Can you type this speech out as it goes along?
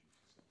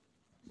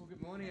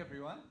Morning,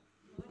 everyone.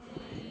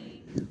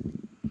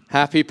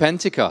 Happy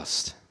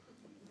Pentecost.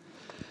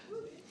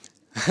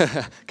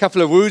 A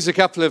couple of woos, a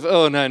couple of,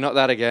 oh no, not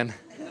that again.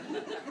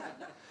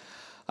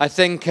 I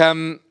think,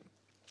 I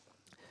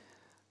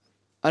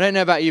don't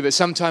know about you, but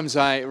sometimes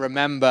I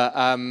remember,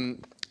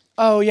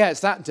 oh yeah,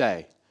 it's that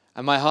day.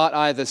 And my heart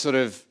either sort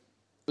of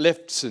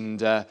lifts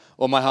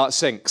or my heart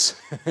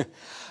sinks.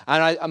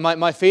 And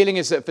my feeling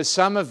is that for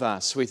some of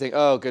us, we think,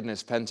 oh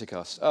goodness,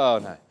 Pentecost. Oh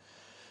no.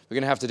 We're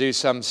going to have to do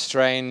some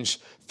strange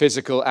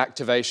physical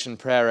activation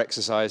prayer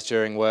exercise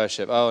during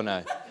worship. Oh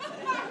no.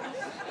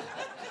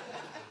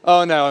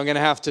 Oh no, I'm going to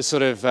have to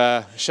sort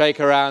of shake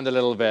around a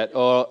little bit.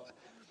 Or,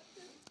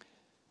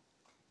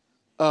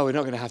 oh, we're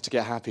not going to have to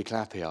get happy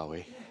clappy, are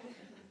we?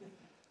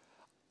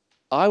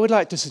 I would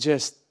like to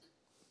suggest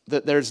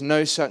that there is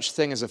no such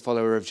thing as a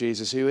follower of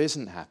Jesus who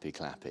isn't happy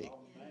clappy.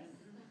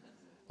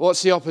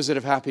 What's the opposite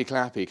of happy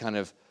clappy? Kind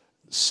of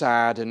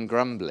sad and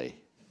grumbly.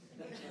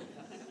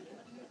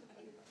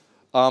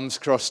 Arms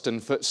crossed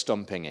and foot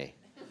stomping-y.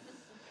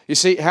 You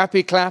see,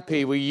 happy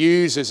clappy we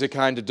use as a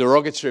kind of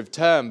derogative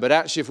term, but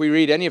actually if we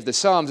read any of the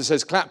Psalms, it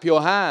says clap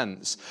your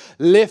hands,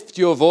 lift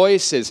your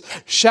voices,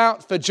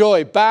 shout for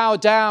joy, bow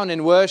down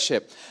in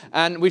worship.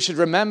 And we should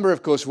remember,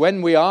 of course,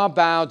 when we are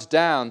bowed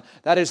down,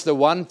 that is the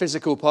one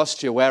physical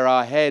posture where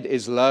our head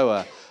is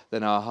lower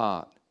than our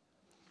heart.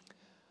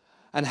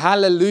 And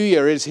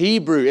hallelujah is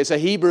Hebrew. It's a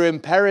Hebrew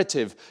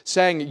imperative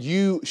saying,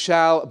 you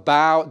shall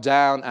bow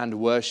down and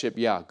worship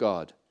Yah,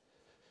 God.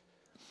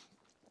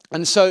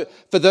 And so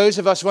for those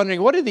of us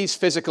wondering, what are these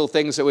physical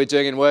things that we're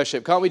doing in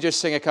worship? Can't we just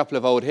sing a couple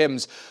of old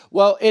hymns?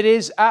 Well, it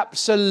is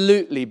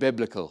absolutely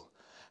biblical.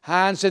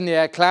 Hands in the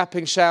air,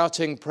 clapping,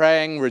 shouting,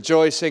 praying,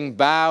 rejoicing,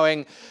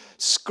 bowing,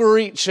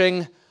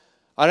 screeching.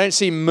 I don't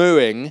see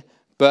mooing,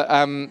 but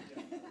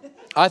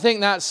I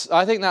think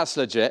that's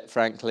legit,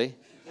 frankly.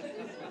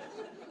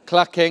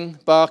 Clucking,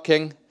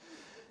 barking.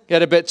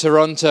 Get a bit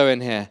Toronto in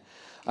here.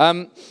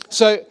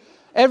 So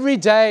every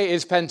day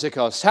is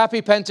Pentecost.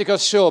 Happy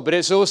Pentecost, sure, but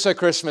it's also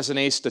Christmas and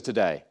Easter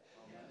today.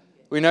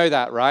 We know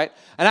that, right?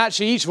 And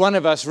actually, each one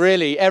of us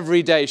really,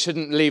 every day,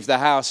 shouldn't leave the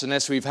house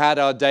unless we've had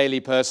our daily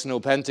personal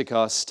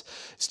Pentecost.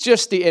 It's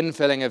just the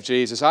infilling of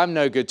Jesus. I'm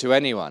no good to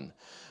anyone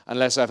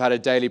unless I've had a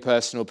daily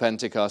personal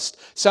Pentecost.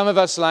 Some of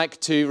us like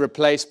to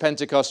replace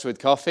Pentecost with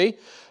coffee.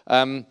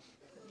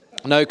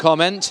 No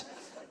comment.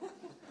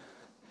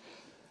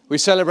 We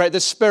celebrate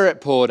the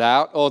Spirit poured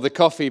out or the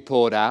coffee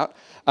poured out.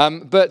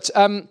 But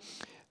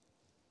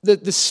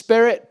the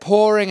Spirit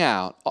pouring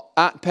out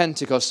at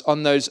Pentecost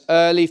on those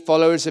early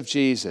followers of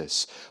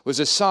Jesus was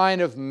a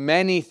sign of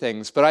many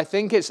things. But I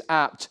think it's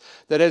apt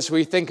that as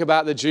we think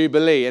about the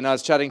Jubilee, and I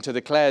was chatting to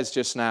the Clares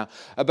just now,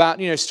 about,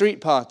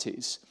 street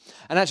parties.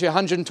 And actually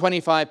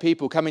 125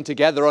 people coming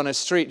together on a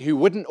street who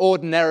wouldn't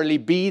ordinarily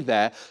be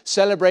there,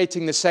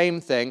 celebrating the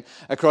same thing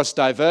across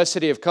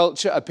diversity of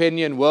culture,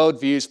 opinion,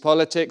 worldviews,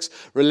 politics,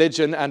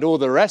 religion, and all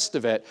the rest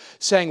of it,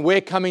 saying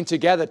we're coming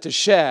together to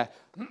share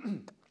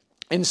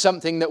in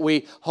something that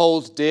we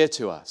hold dear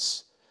to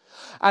us.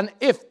 And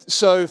if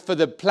so, for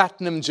the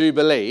Platinum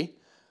Jubilee,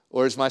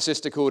 or as my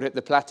sister called it,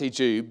 the Platty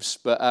Jubes,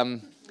 but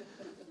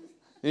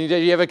do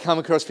you ever come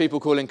across people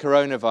calling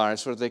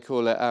coronavirus, what do they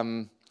call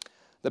it?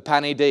 The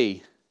Panny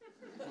D.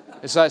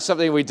 It's like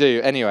something we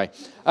do. Anyway.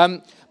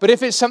 But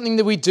if it's something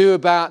that we do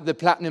about the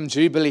Platinum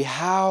Jubilee,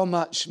 how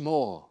much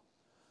more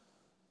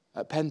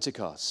at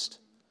Pentecost?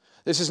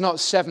 This is not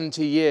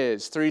 70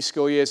 years,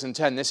 70 years and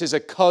 10. This is a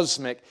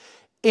cosmic,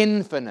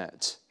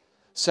 infinite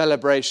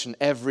celebration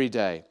every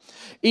day.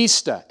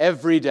 Easter,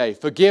 every day.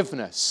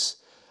 Forgiveness,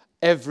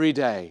 every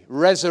day.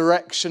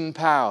 Resurrection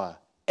power,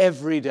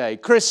 every day.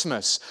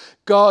 Christmas,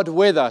 God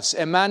with us,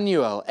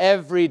 Emmanuel,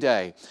 every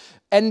day.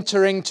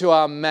 Entering to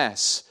our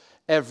mess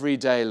every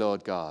day,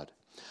 Lord God.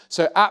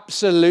 So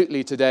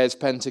absolutely today is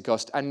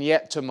Pentecost, and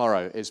yet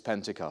tomorrow is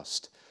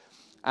Pentecost,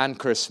 and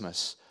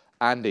Christmas,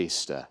 and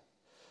Easter.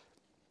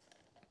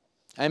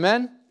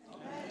 Amen?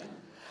 Amen?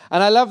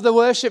 And I love the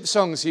worship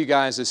songs you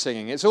guys are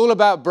singing. It's all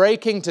about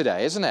breaking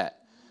today, isn't it?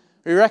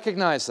 We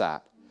recognize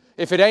that.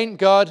 If it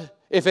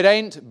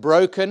ain't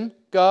broken,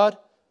 God,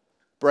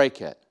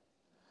 break it.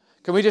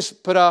 Can we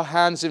just put our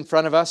hands in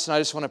front of us, and I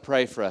just want to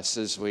pray for us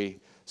as we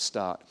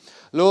start.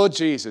 Lord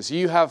Jesus,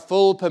 you have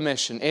full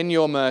permission in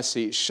your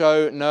mercy.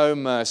 Show no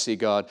mercy,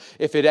 God.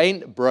 If it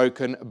ain't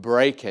broken,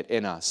 break it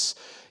in us.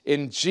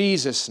 In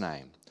Jesus'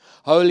 name.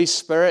 Holy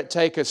Spirit,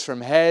 take us from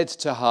head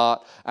to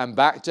heart and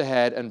back to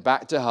head and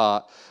back to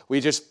heart. We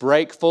just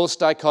break false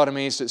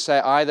dichotomies that say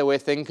either we're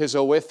thinkers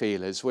or we're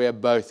feelers. We are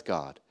both,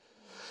 God.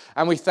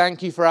 And we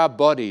thank you for our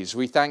bodies.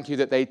 We thank you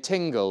that they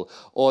tingle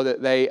or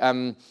that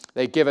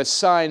they give us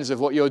signs of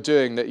what you're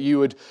doing, that you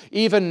would,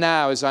 even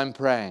now as I'm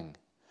praying,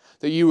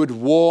 that you would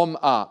warm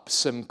up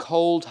some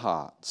cold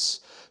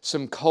hearts,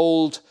 some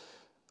cold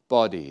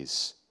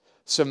bodies,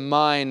 some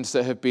minds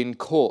that have been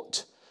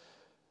caught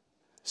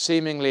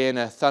seemingly in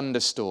a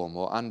thunderstorm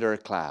or under a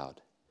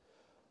cloud.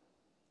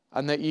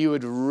 And that you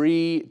would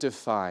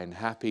redefine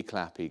happy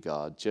clappy,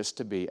 God, just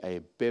to be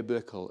a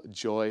biblical,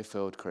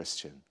 joy-filled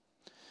Christian.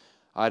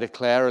 I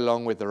declare,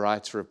 along with the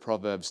writer of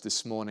Proverbs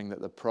this morning,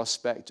 that the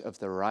prospect of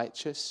the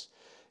righteous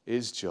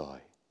is joy.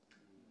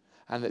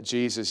 And that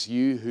Jesus,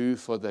 you who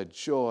for the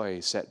joy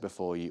set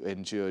before you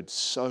endured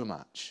so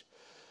much, ...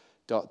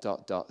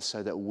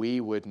 so that we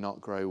would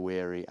not grow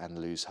weary and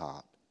lose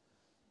heart.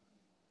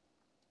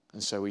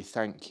 And so we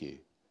thank you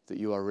that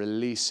you are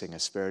releasing a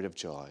spirit of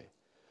joy,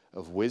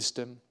 of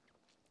wisdom,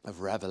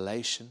 of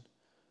revelation,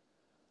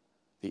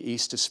 the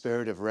Easter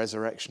spirit of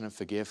resurrection and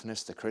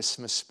forgiveness, the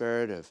Christmas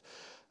spirit of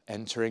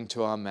entering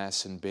to our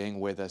mess and being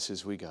with us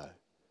as we go.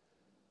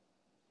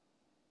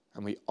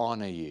 And we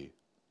honor you,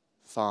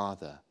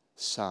 Father,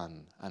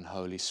 Son, and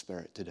Holy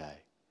Spirit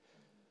today.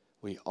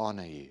 We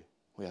honor you.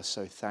 We are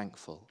so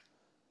thankful.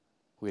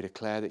 We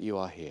declare that you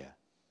are here.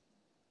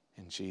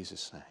 In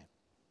Jesus' name,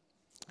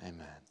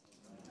 amen.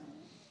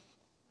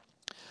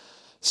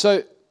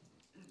 So,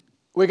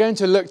 we're going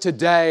to look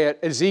today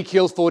at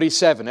Ezekiel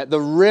 47, at the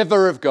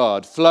river of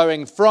God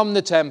flowing from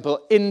the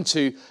temple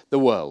into the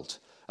world.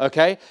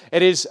 Okay?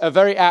 It is a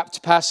very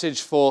apt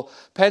passage for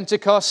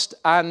Pentecost,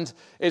 and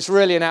it's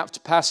really an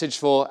apt passage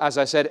for, as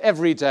I said,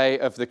 every day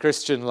of the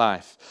Christian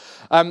life.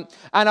 And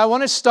I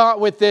want to start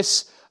with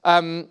this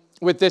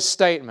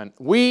statement.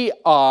 We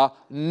are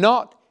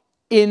not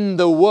in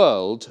the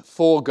world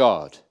for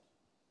God.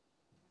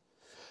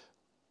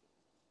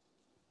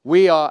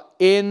 We are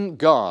in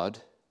God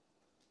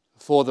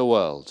for the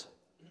world.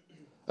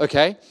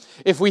 Okay?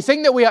 If we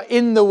think that we are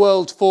in the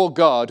world for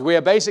God, we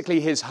are basically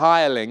his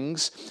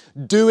hirelings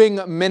doing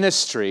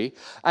ministry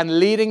and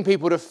leading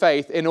people to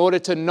faith in order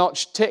to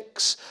notch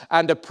ticks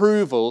and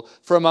approval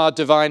from our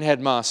divine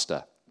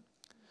headmaster.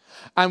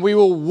 And we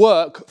will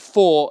work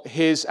for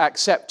his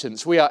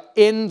acceptance. We are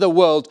in the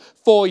world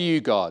for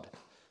you, God.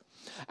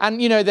 And,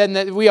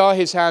 then we are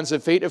his hands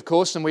and feet, of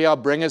course, and we are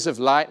bringers of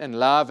light and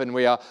love, and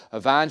we are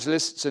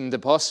evangelists and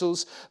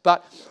apostles.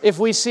 But if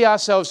we see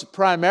ourselves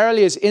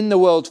primarily as in the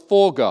world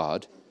for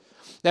God,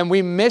 then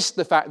we miss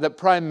the fact that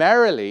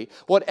primarily,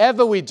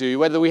 whatever we do,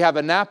 whether we have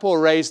a nap or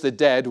raise the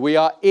dead, we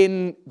are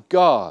in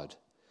God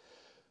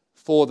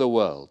for the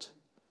world.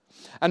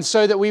 And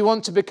so that we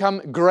want to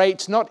become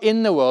great, not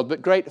in the world,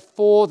 but great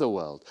for the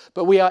world.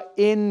 But we are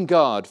in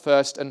God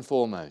first and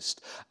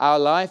foremost. Our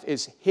life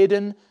is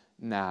hidden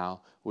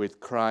now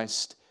with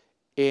Christ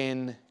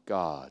in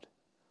God.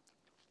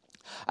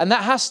 And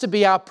that has to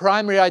be our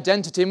primary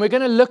identity. And we're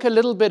going to look a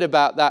little bit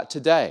about that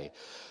today.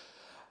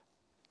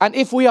 And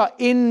if we are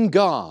in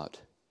God,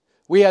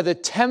 we are the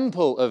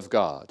temple of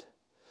God.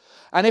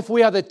 And if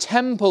we are the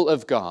temple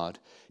of God,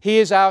 he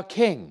is our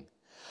king.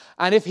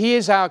 And if he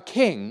is our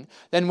king,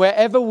 then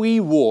wherever we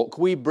walk,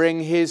 we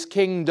bring his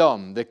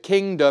kingdom. The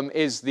kingdom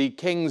is the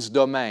king's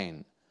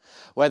domain,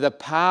 where the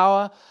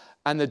power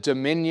and the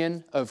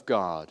dominion of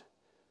God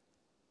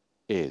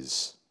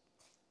is.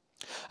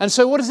 And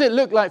so what does it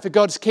look like for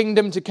God's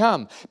kingdom to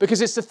come?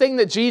 Because it's the thing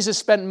that Jesus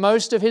spent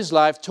most of his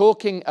life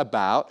talking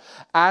about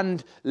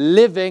and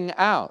living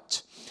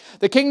out.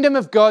 The kingdom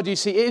of God, you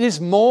see, it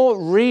is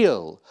more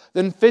real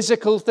than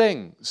physical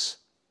things.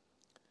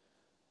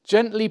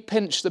 Gently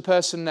pinch the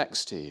person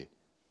next to you.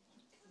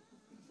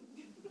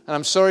 And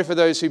I'm sorry for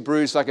those who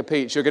bruise like a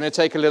peach. You're going to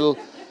take a little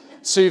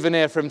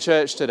souvenir from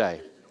church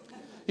today.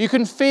 You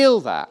can feel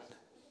that.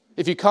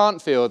 If you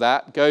can't feel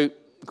that, go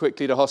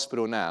quickly to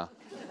hospital now.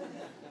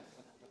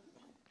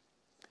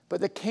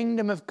 But the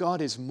kingdom of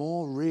God is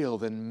more real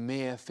than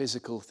mere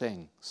physical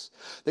things.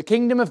 The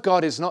kingdom of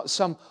God is not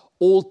some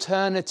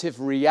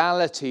alternative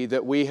reality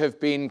that we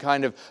have been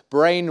kind of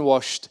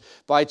brainwashed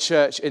by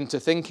church into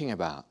thinking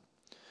about.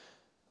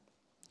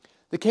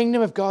 The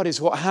kingdom of God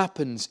is what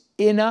happens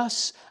in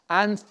us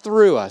and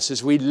through us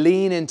as we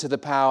lean into the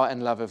power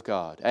and love of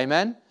God.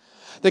 Amen?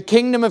 The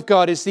kingdom of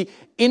God is the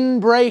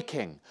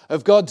inbreaking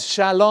of God's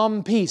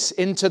shalom peace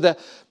into the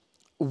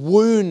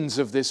wounds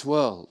of this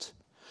world.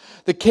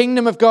 The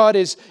kingdom of God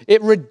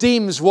it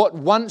redeems what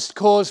once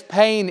caused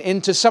pain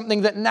into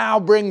something that now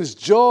brings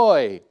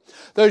joy.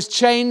 Those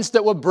chains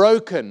that were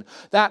broken,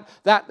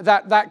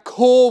 that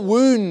core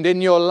wound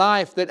in your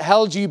life that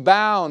held you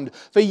bound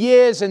for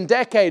years and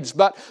decades.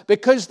 But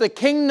because the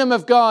kingdom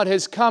of God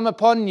has come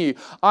upon you,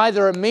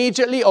 either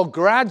immediately or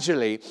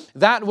gradually,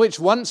 that which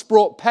once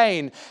brought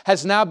pain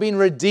has now been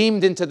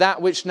redeemed into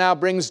that which now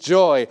brings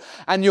joy.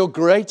 And your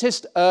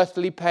greatest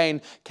earthly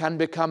pain can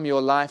become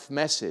your life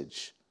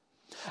message.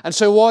 And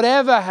so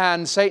whatever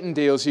hand Satan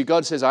deals you,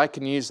 God says, I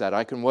can use that.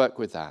 I can work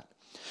with that.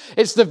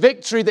 It's the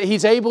victory that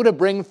he's able to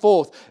bring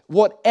forth,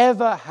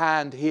 whatever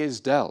hand he is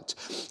dealt.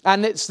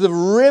 And it's the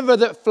river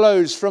that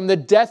flows from the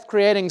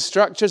death-creating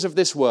structures of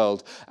this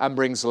world and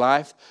brings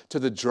life to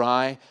the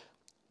dry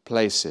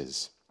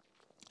places.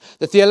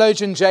 The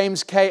theologian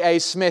James K.A.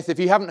 Smith, if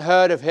you haven't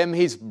heard of him,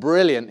 he's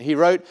brilliant. He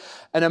wrote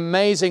an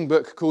amazing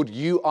book called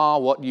You Are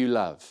What You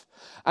Love.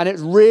 And it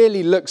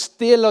really looks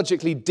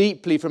theologically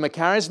deeply from a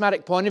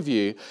charismatic point of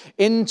view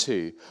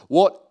into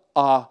what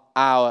are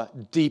our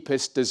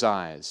deepest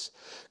desires.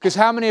 Because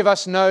how many of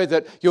us know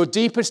that your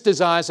deepest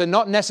desires are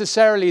not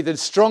necessarily the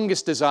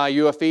strongest desire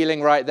you are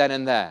feeling right then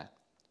and there?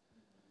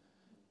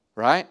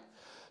 Right?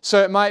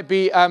 So it might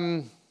be,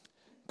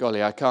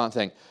 golly, I can't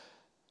think.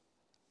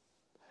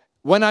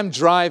 When I'm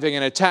driving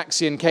and a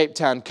taxi in Cape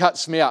Town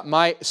cuts me up,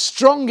 my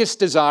strongest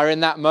desire in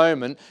that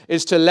moment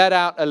is to let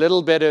out a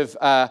little bit of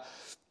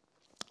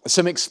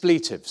some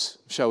expletives,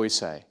 shall we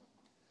say,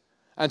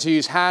 and to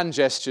use hand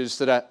gestures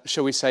that are,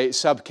 shall we say,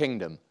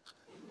 sub-kingdom.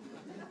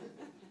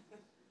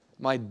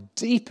 My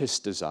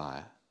deepest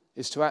desire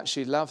is to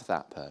actually love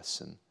that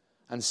person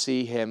and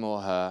see him or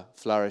her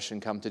flourish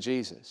and come to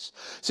Jesus.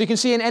 So you can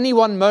see in any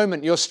one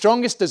moment, your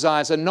strongest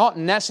desires are not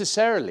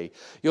necessarily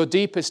your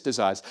deepest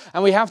desires.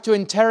 And we have to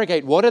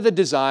interrogate what are the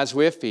desires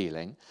we're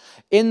feeling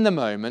in the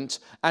moment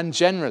and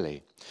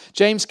generally.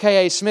 James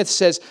K.A. Smith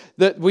says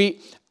that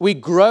we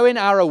grow in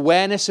our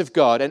awareness of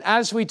God, and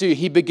as we do,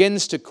 he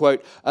begins to,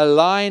 quote,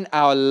 align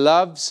our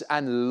loves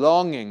and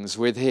longings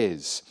with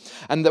his,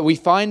 and that we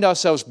find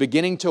ourselves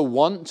beginning to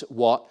want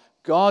what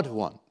God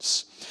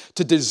wants,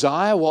 to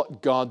desire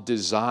what God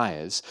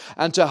desires,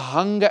 and to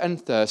hunger and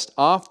thirst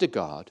after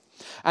God,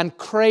 and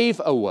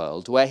crave a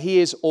world where he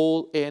is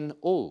all in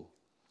all.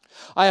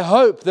 I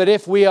hope that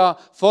if we are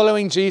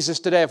following Jesus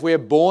today, if we are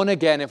born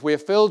again, if we are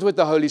filled with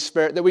the Holy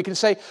Spirit, that we can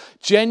say,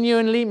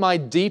 genuinely, my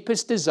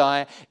deepest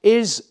desire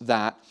is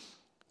that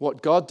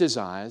what God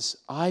desires,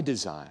 I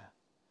desire.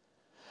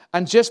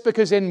 And just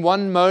because in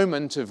one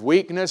moment of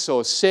weakness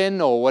or sin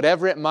or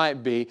whatever it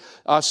might be,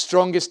 our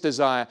strongest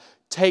desire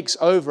takes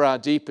over our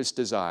deepest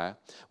desire,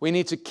 we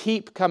need to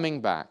keep coming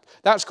back.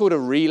 That's called a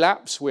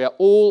relapse. We are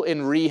all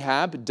in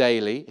rehab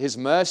daily. His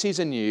mercies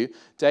are new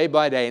day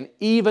by day. And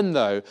even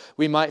though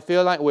we might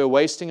feel like we're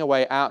wasting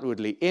away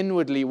outwardly,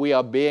 inwardly we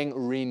are being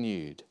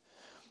renewed.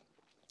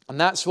 And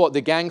that's what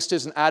the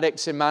gangsters and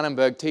addicts in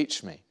Manenberg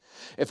teach me.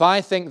 If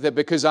I think that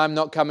because I'm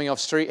not coming off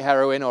street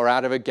heroin or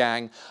out of a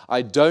gang,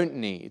 I don't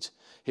need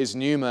his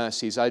new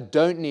mercies, I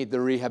don't need the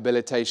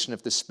rehabilitation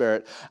of the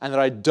spirit, and that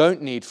I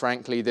don't need,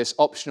 frankly, this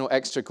optional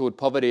extra called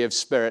poverty of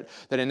spirit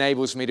that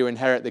enables me to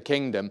inherit the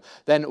kingdom,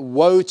 then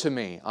woe to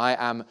me, I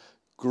am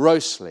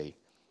grossly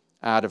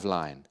out of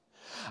line.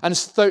 And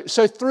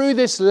so through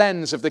this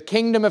lens of the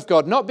kingdom of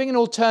God, not being an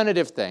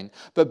alternative thing,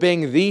 but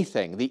being the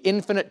thing, the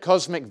infinite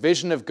cosmic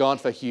vision of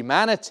God for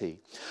humanity,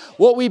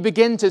 what we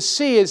begin to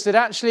see is that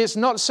actually it's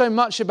not so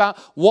much about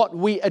what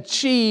we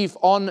achieve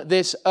on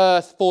this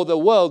earth for the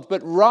world,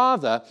 but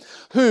rather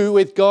who,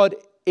 with God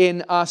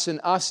in us and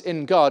us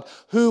in God,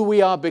 who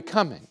we are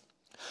becoming.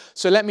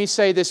 So let me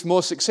say this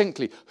more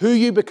succinctly. Who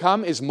you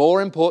become is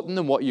more important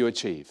than what you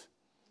achieve.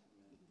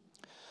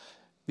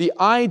 The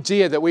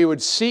idea that we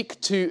would seek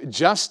to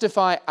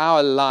justify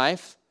our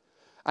life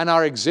and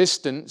our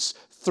existence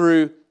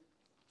through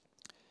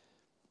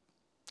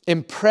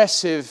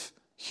impressive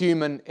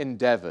human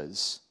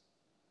endeavors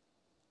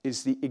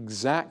is the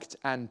exact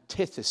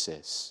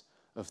antithesis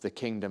of the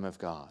kingdom of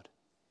God.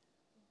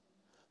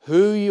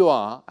 Who you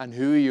are and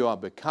who you are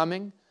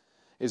becoming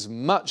is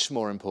much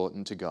more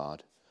important to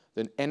God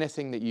than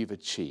anything that you've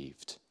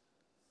achieved.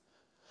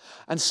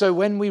 And so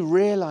when we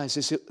realize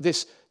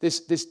this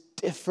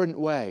different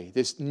way,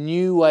 this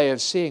new way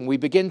of seeing, we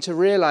begin to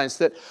realize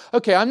that,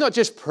 okay, I'm not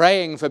just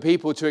praying for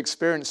people to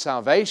experience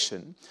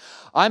salvation.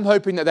 I'm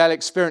hoping that they'll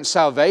experience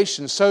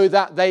salvation so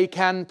that they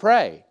can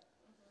pray.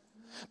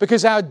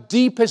 Because our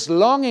deepest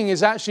longing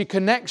is actually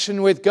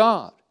connection with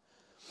God.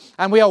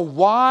 And we are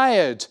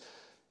wired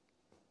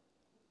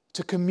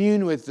to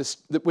commune with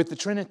the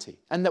Trinity,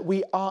 and that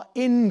we are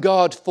in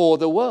God for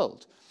the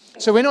world.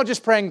 So we're not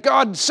just praying,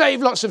 God,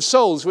 save lots of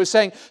souls. We're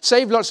saying,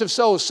 save lots of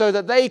souls so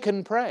that they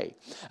can pray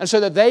and so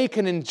that they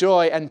can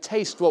enjoy and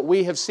taste what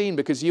we have seen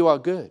because you are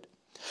good.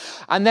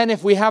 And then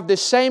if we have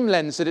this same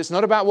lens that it's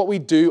not about what we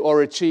do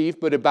or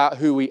achieve, but about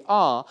who we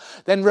are,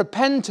 then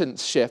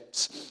repentance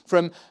shifts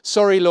from,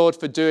 sorry, Lord,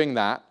 for doing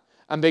that,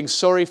 and being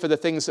sorry for the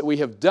things that we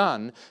have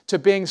done, to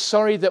being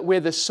sorry that we're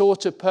the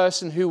sort of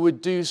person who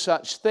would do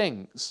such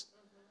things.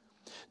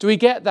 Do we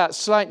get that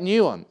slight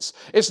nuance?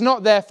 It's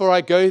not therefore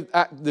I go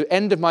at the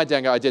end of my day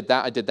and go, I did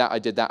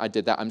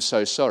that, I'm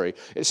so sorry.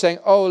 It's saying,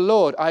 oh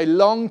Lord, I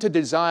long to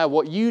desire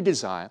what you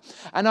desire.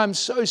 And I'm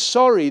so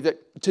sorry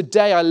that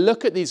today I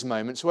look at these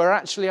moments where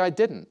actually I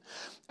didn't.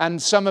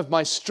 And some of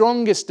my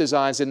strongest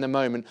desires in the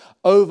moment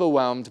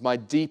overwhelmed my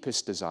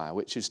deepest desire,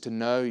 which is to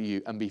know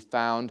you and be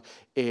found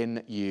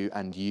in you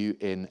and you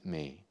in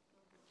me.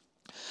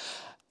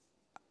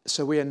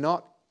 So we are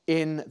not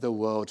in the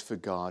world for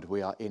God,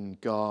 we are in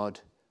God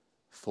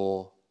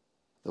for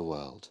the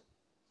world.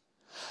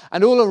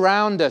 And all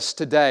around us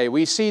today,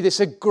 we see this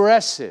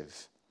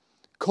aggressive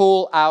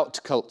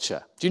call-out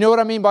culture. Do you know what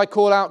I mean by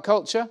call-out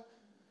culture?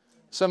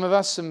 Some of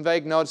us, some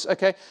vague nods.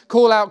 Okay,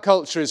 call-out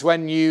culture is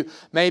when you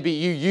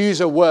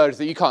use a word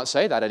that you can't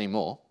say that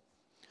anymore.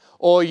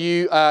 Or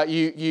you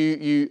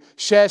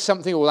share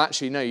something, well,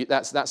 actually, no,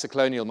 that's a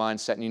colonial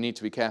mindset, and you need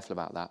to be careful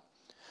about that.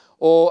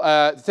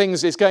 Or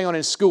things is going on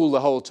in school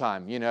the whole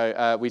time. You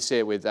know, we see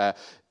it with,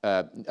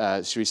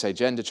 should we say,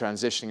 gender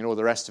transitioning and all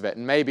the rest of it.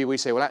 And maybe we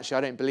say, well, actually,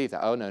 I don't believe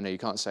that. Oh, no, you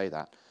can't say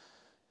that.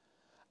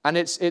 And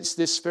it's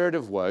this spirit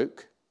of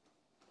woke.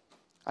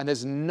 And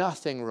there's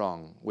nothing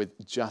wrong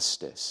with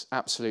justice.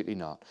 Absolutely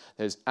not.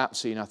 There's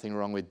absolutely nothing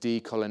wrong with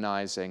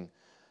decolonizing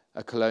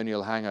a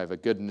colonial hangover.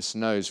 Goodness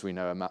knows we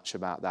know much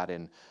about that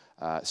in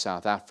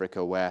South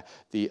Africa, where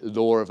the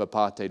law of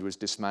apartheid was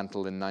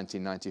dismantled in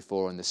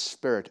 1994, and the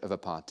spirit of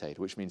apartheid,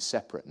 which means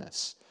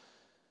separateness,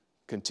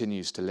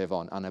 continues to live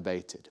on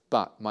unabated.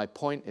 But my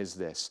point is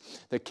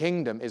this: the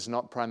kingdom is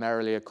not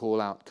primarily a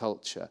call-out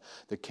culture.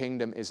 The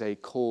kingdom is a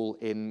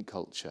call-in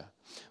culture,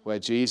 where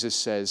Jesus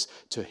says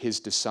to his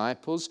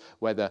disciples,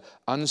 whether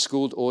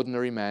unschooled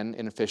ordinary men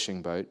in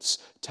fishing boats,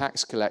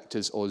 tax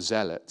collectors or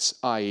zealots,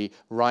 i.e.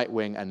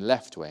 right-wing and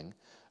left-wing,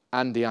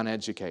 and the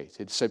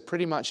uneducated, so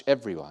pretty much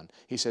everyone,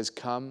 he says,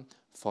 come,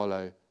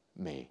 follow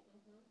me.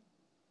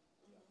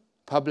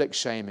 Public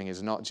shaming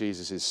is not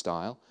Jesus'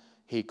 style.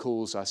 He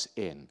calls us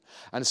in.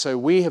 And so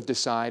we have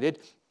decided,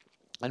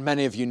 and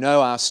many of you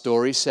know our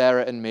story,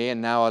 Sarah and me,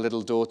 and now our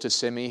little daughter,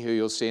 Simi, who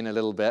you'll see in a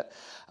little bit.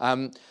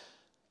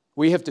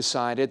 We have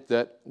decided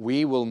that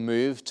we will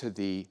move to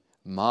the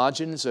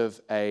margins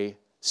of a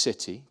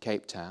city,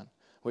 Cape Town,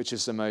 which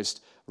is the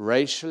most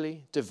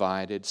racially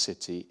divided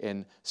city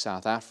in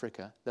South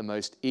Africa, the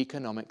most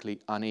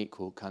economically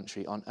unequal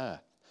country on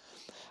earth.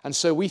 And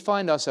so we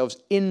find ourselves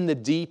in the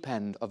deep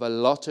end of a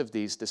lot of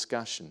these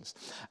discussions.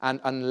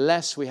 And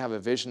unless we have a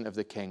vision of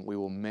the King, we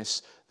will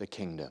miss the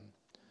kingdom.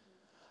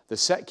 The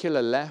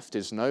secular left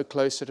is no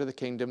closer to the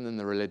kingdom than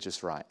the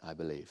religious right, I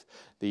believe.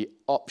 The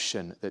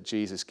option that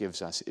Jesus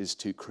gives us is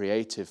to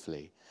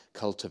creatively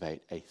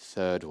cultivate a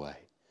third way.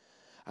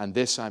 And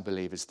this, I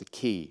believe, is the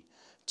key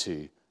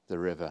to the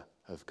river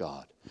of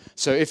God.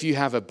 So if you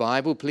have a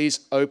Bible,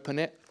 please open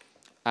it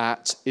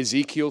at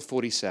Ezekiel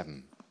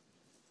 47.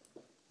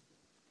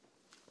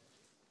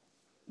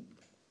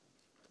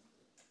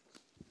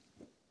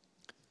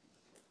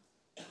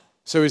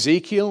 So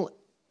Ezekiel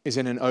is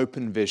in an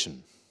open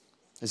vision.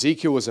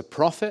 Ezekiel was a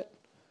prophet.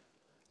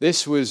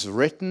 This was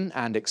written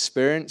and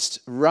experienced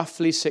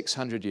roughly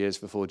 600 years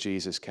before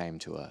Jesus came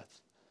to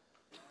earth.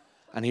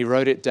 And he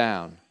wrote it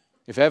down.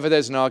 If ever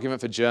there's an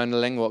argument for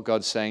journaling, what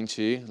God's saying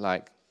to you,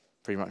 like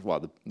pretty much,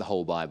 well, the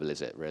whole Bible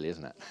is it, really,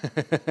 isn't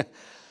it?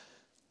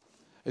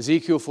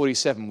 Ezekiel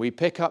 47, we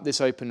pick up this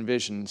open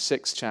vision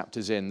 6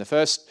 chapters in. The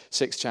first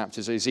 6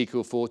 chapters are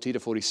Ezekiel 40 to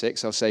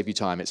 46. I'll save you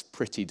time. It's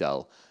pretty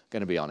dull,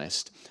 going to be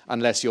honest,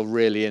 unless you're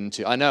really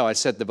into... I know I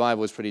said the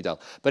Bible was pretty dull,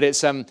 but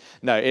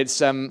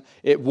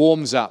it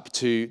warms up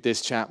to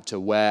this chapter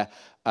where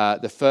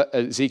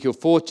Ezekiel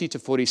 40 to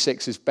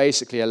 46 is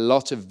basically a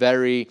lot of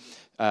very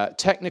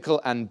technical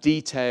and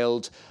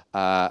detailed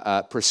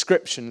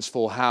prescriptions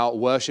for how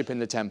worship in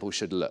the temple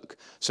should look.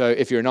 So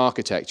if you're an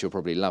architect, you'll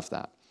probably love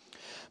that.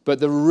 But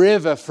the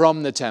river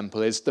from the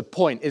temple is the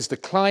point, is the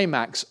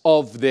climax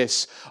of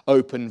this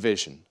open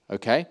vision,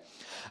 okay?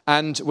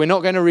 And we're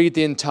not going to read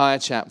the entire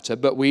chapter,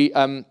 but we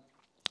are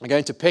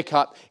going to pick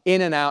up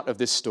in and out of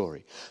this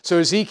story. So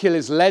Ezekiel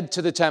is led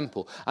to the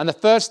temple, and the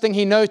first thing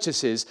he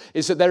notices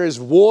is that there is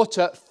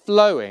water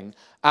flowing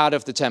out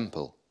of the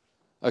temple,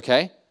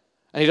 okay?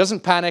 And he doesn't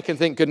panic and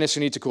think, goodness,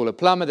 we need to call a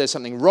plumber. There's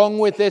something wrong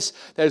with this.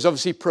 There's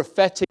obviously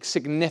prophetic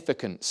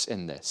significance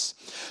in this.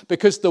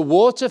 Because the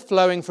water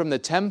flowing from the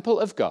temple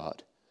of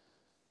God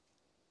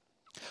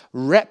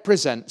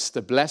represents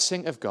the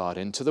blessing of God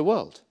into the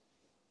world.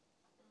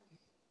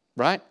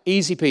 Right?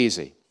 Easy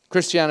peasy.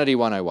 Christianity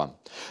 101.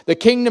 The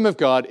kingdom of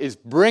God is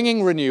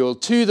bringing renewal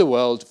to the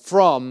world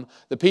from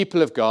the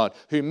people of God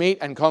who meet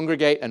and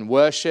congregate and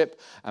worship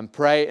and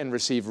pray and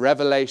receive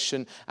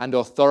revelation and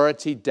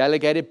authority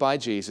delegated by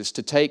Jesus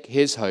to take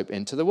his hope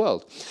into the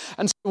world.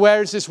 And so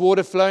where is this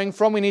water flowing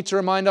from? We need to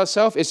remind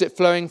ourselves. Is it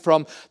flowing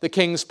from the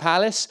king's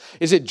palace?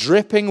 Is it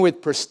dripping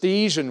with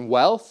prestige and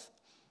wealth?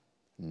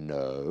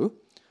 No.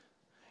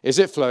 Is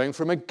it flowing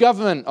from a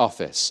government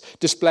office,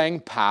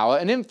 displaying power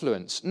and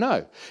influence?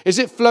 No. Is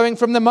it flowing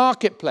from the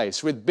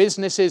marketplace with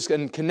businesses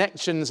and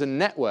connections and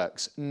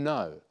networks?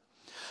 No.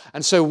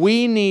 And so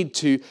we need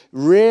to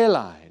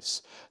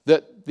realize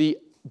that the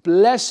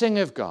blessing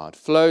of God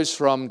flows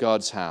from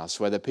God's house,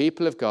 where the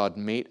people of God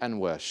meet and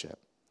worship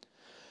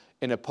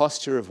in a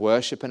posture of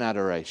worship and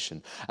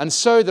adoration. And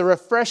so the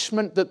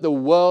refreshment that the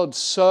world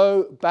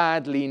so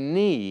badly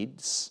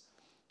needs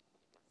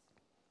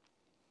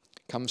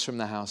comes from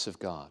the house of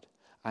God.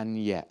 And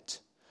yet,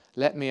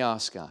 let me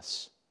ask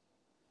us,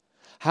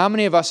 how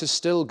many of us are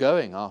still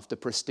going after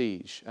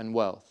prestige and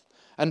wealth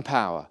and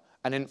power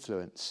and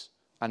influence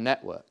and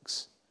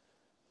networks?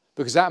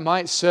 Because that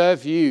might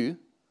serve you,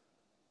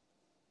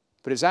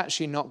 but it's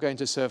actually not going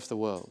to serve the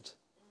world.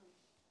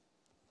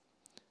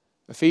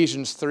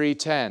 Ephesians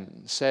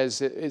 3:10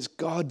 says it is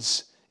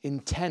God's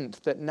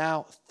intent that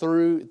now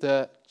through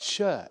the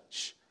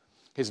church,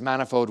 his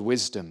manifold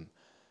wisdom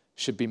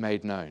should be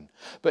made known.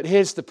 But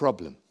here's the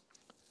problem.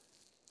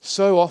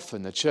 So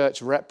often the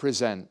church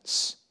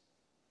represents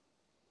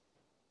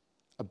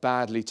a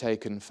badly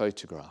taken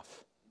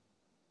photograph.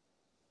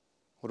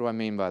 What do I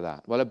mean by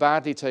that? Well, a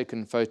badly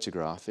taken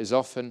photograph is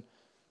often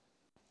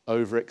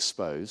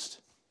overexposed.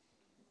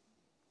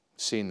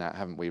 We've seen that,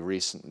 haven't we,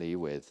 recently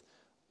with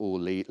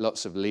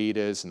lots of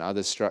leaders and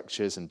other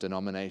structures and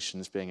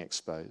denominations being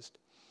exposed.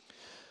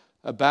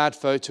 A bad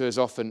photo is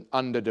often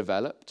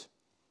underdeveloped.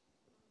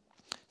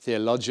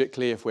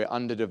 Theologically, if we're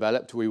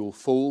underdeveloped, we will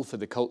fall for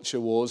the culture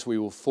wars. We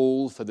will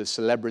fall for the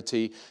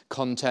celebrity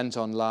content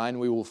online.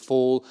 We will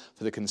fall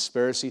for the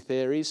conspiracy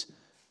theories.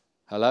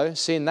 Hello?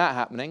 Seeing that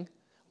happening?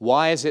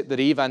 Why is it that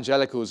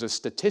evangelicals are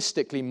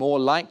statistically more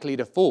likely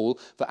to fall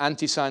for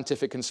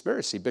anti-scientific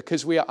conspiracy?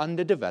 Because we are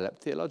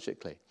underdeveloped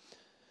theologically.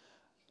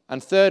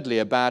 And thirdly,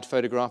 a bad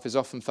photograph is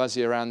often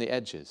fuzzy around the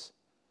edges.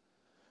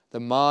 The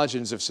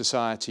margins of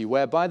society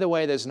where, by the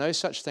way, there's no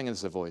such thing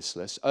as the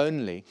voiceless,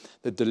 only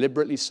the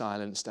deliberately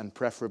silenced and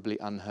preferably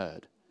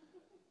unheard.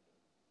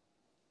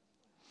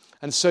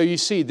 And so you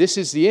see, this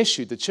is the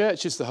issue. The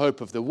church is the hope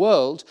of the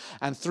world,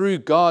 and through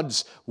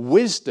God's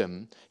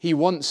wisdom, he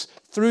wants,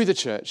 through the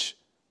church,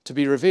 to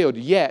be revealed.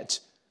 Yet,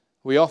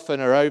 we often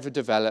are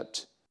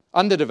underdeveloped,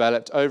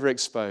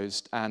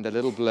 overexposed, and a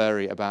little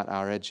blurry about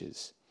our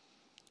edges.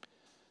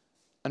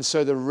 And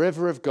so the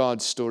river of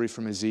God's story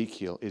from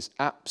Ezekiel is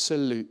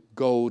absolute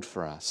gold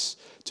for us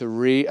to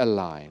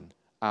realign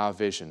our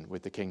vision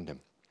with the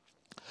kingdom.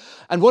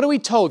 And what are we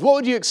told? What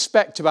would you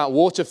expect about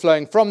water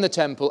flowing from the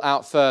temple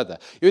out further?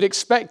 You would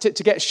expect it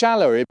to get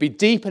shallower. It'd be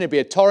deep and it'd be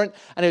a torrent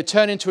and it would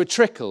turn into a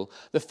trickle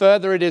the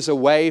further it is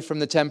away from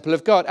the temple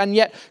of God. And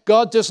yet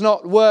God does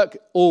not work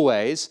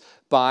always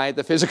by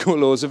the physical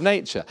laws of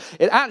nature.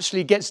 It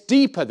actually gets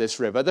deeper, this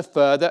river, the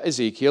further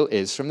Ezekiel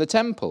is from the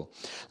temple.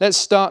 Let's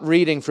start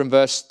reading from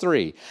verse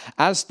 3.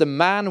 As the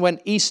man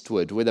went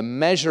eastward with a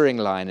measuring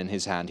line in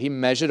his hand, he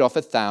measured off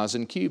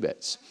 1,000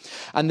 cubits,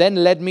 and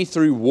then led me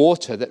through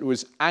water that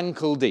was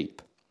ankle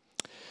deep.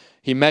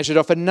 He measured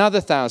off another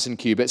 1,000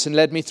 cubits and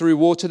led me through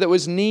water that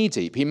was knee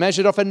deep. He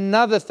measured off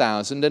another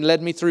 1,000 and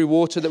led me through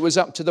water that was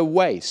up to the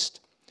waist.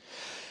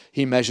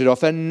 He measured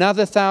off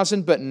another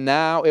 1,000, but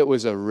now it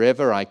was a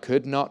river I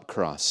could not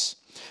cross,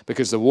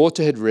 because the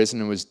water had risen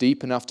and was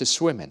deep enough to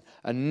swim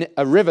in,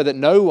 a river that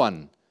no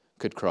one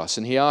could cross.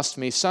 And he asked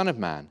me, Son of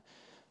man,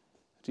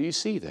 do you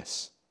see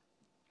this?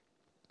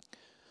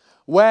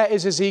 Where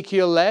is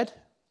Ezekiel led?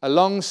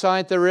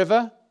 Alongside the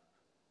river?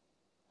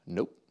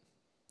 Nope.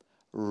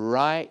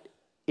 Right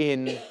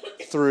in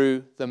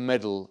through the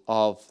middle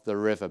of the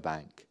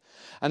riverbank.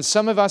 And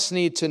some of us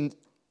need to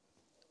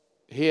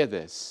hear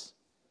this.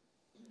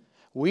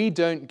 We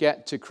don't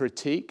get to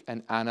critique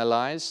and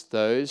analyze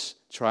those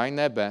trying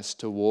their best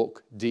to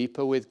walk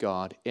deeper with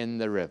God in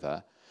the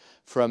river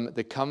from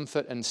the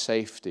comfort and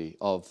safety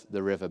of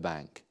the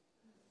riverbank.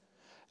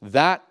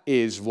 That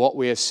is what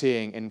we are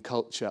seeing in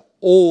culture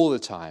all the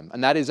time,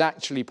 and that is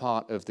actually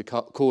part of the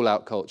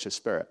call-out culture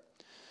spirit.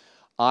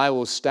 I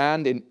will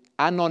stand in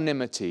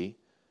anonymity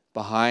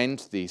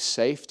behind the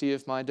safety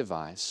of my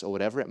device, or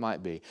whatever it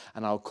might be,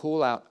 and I'll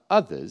call out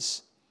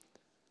others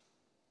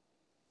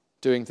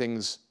doing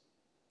things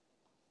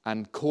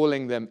and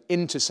calling them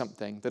into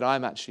something that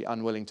I'm actually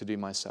unwilling to do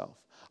myself.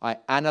 I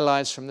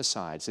analyze from the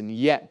sides, and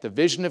yet the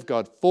vision of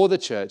God for the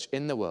church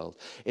in the world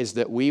is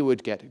that we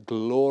would get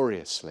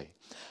gloriously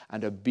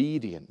and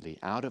obediently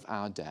out of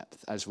our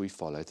depth as we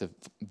follow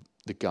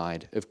the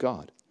guide of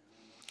God.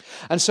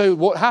 And so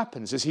what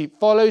happens is he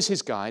follows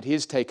his guide, he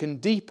is taken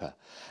deeper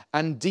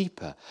and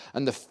deeper,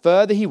 and the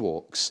further he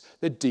walks,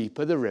 the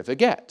deeper the river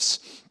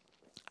gets.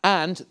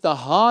 And the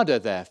harder,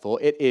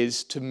 therefore, it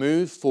is to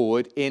move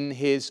forward in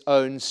his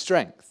own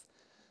strength.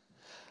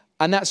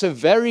 And that's a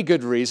very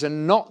good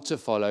reason not to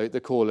follow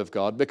the call of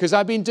God, because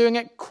I've been doing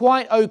it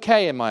quite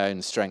okay in my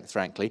own strength,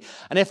 frankly.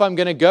 And if I'm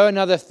going to go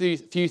another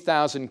few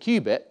thousand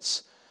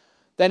cubits,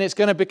 then it's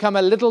going to become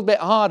a little bit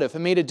harder for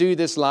me to do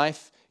this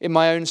life in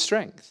my own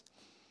strength.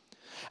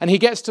 And he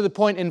gets to the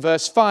point in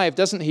verse 5,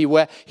 doesn't he,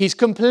 where he's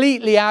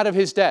completely out of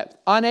his depth,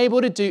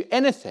 unable to do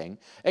anything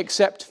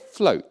except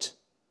float,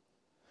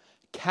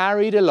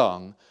 carried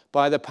along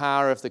by the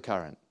power of the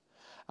current.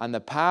 And the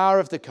power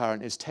of the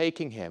current is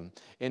taking him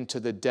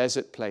into the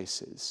desert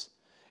places,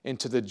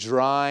 into the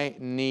dry,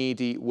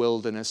 needy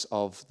wilderness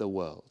of the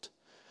world.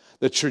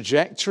 The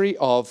trajectory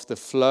of the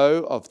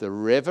flow of the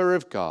river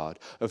of God,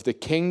 of the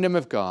kingdom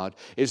of God,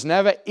 is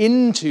never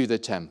into the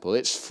temple.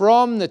 It's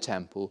from the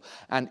temple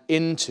and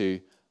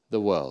into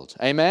the world.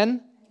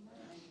 Amen?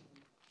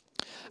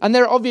 And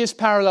there are obvious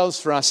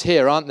parallels for us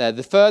here, aren't there?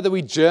 The further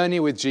we journey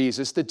with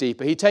Jesus, the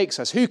deeper he takes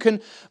us. Who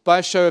can, by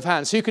a show of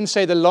hands, who can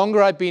say the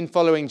longer I've been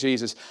following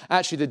Jesus,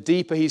 actually the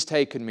deeper he's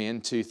taken me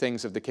into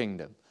things of the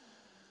kingdom?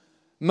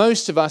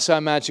 Most of us, I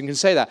imagine, can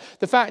say that.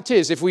 The fact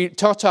is, if we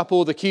tot up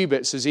all the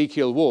cubits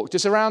Ezekiel walked,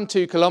 it's around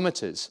 2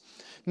 kilometers.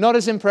 Not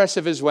as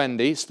impressive as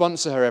Wendy.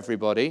 Sponsor her,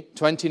 everybody.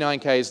 29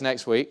 Ks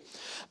next week.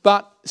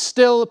 But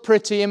still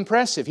pretty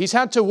impressive. He's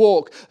had to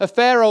walk a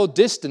fair old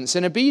distance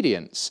in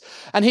obedience.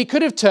 And he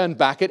could have turned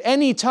back at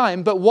any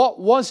time, but what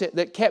was it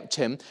that kept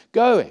him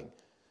going?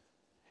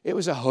 It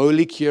was a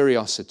holy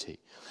curiosity.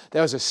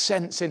 There was a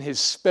sense in his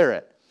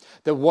spirit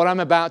that what I'm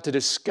about to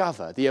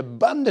discover, the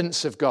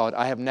abundance of God,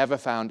 I have never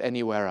found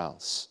anywhere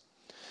else.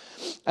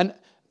 And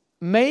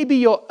maybe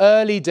your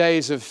early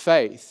days of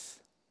faith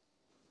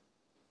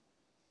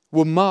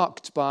were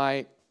marked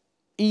by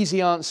easy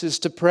answers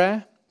to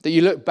prayer that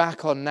you look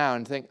back on now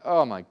and think,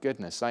 oh my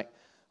goodness, I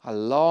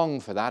long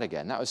for that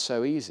again. That was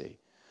so easy.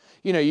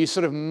 You know, you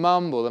sort of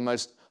mumble the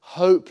most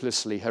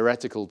hopelessly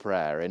heretical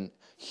prayer in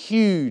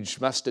huge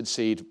mustard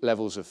seed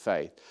levels of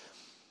faith.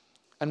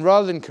 And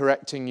rather than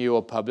correcting you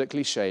or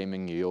publicly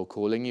shaming you or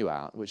calling you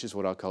out, which is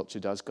what our culture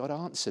does, God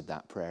answered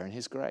that prayer in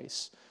his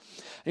grace.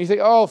 And you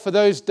think, oh, for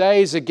those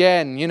days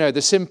again,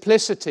 the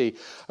simplicity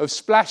of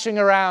splashing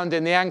around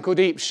in the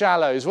ankle-deep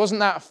shallows, wasn't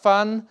that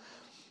fun?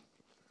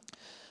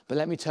 But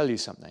let me tell you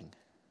something.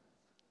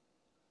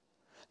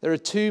 There are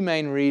two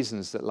main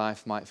reasons that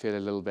life might feel a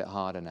little bit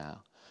harder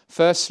now.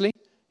 Firstly,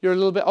 you're a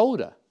little bit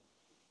older.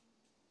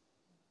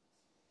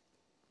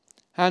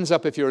 Hands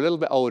up if you're a little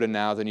bit older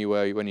now than you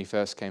were when you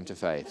first came to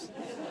faith.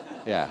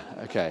 Yeah,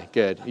 okay,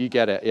 good. You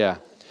get it, yeah.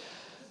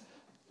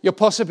 You're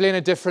possibly in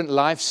a different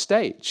life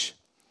stage.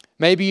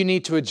 Maybe you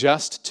need to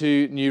adjust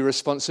to new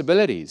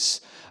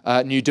responsibilities,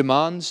 new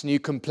demands, new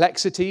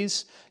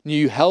complexities,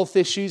 new health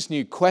issues,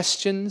 new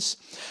questions,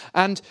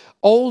 and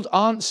old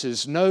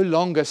answers no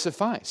longer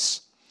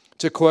suffice.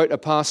 To quote a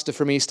pastor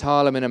from East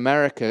Harlem in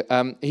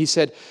America, he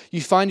said,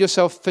 "You find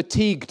yourself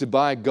fatigued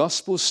by a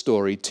gospel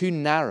story too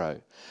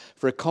narrow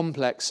for a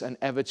complex and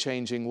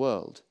ever-changing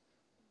world."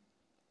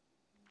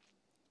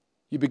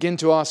 You begin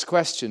to ask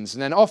questions,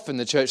 and then often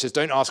the church says,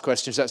 don't ask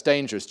questions, that's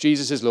dangerous.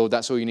 Jesus is Lord,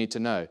 that's all you need to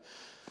know.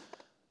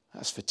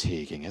 That's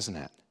fatiguing, isn't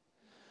it?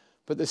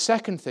 But the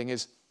second thing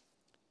is,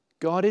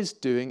 God is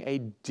doing a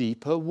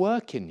deeper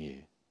work in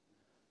you.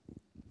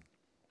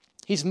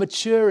 He's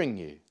maturing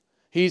you.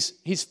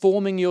 He's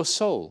forming your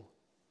soul.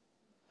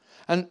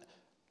 And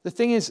the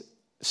thing is,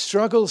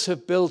 struggles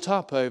have built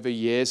up over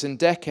years and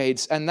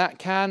decades, and that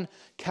can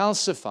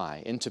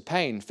calcify into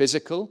pain,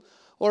 physical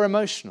or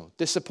emotional,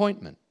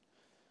 disappointment.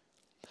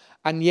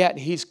 And yet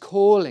he's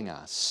calling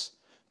us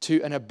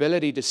to an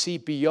ability to see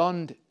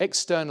beyond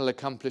external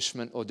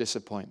accomplishment or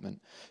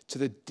disappointment to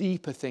the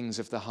deeper things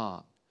of the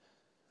heart.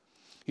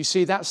 You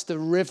see, that's the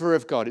river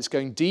of God. It's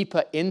going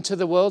deeper into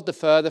the world, the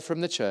further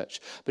from the church.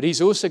 But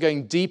he's also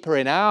going deeper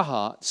in our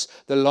hearts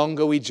the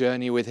longer we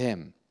journey with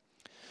him.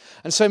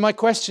 And so my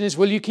question is,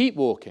 will you keep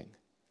walking?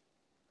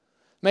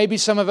 Maybe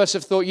some of us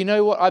have thought, you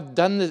know what, I've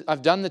done the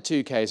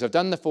 2Ks, I've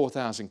done the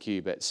 4,000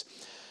 cubits.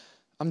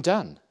 I'm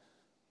done.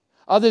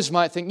 Others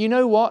might think, you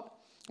know what?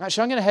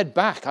 Actually, I'm going to head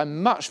back. I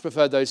much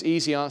prefer those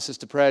easy answers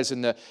to prayers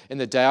in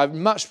the day. I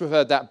much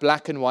preferred that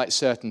black and white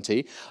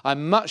certainty. I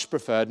much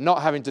preferred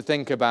not having to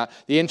think about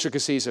the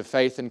intricacies of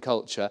faith and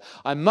culture.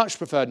 I much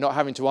preferred not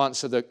having to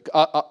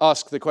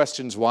ask the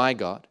questions, why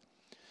God?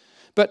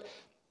 But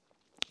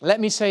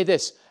let me say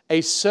this.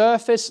 A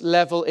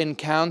surface-level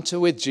encounter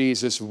with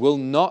Jesus will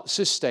not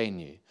sustain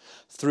you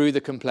through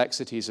the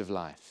complexities of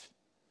life.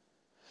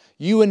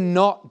 You are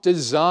not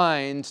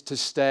designed to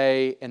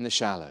stay in the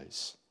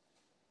shallows.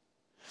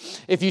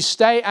 If you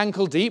stay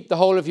ankle deep the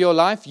whole of your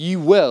life,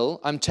 you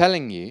will, I'm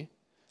telling you,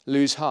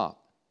 lose heart.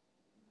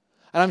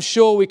 And I'm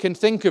sure we can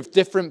think of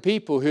different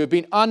people who have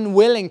been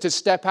unwilling to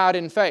step out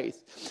in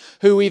faith,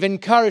 who we've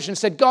encouraged and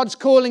said, God's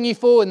calling you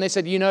forward. And they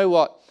said, you know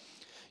what?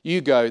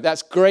 You go.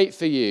 That's great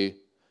for you.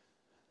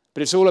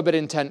 But it's all a bit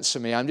intense for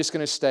me. I'm just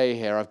going to stay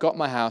here. I've got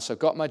my house. I've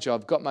got my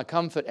job. I've got my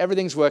comfort.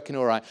 Everything's working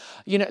all right.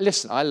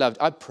 Listen,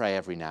 I pray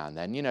every now and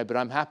then, but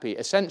I'm happy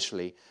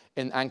essentially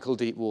in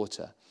ankle-deep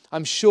water.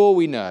 I'm sure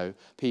we know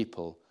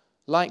people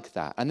like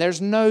that. And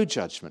there's no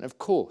judgment, of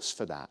course,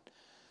 for that.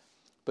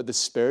 But the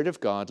Spirit of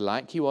God,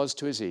 like he was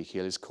to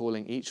Ezekiel, is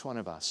calling each one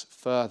of us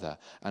further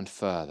and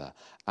further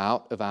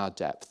out of our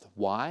depth.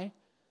 Why?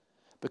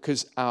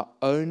 Because our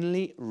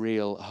only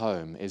real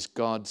home is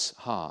God's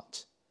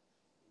heart.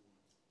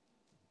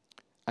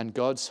 And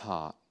God's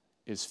heart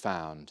is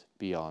found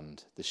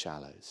beyond the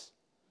shallows.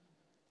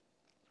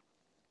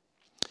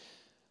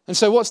 And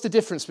so what's the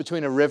difference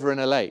between a river and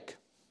a lake?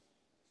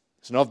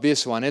 It's an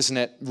obvious one, isn't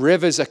it?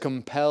 Rivers are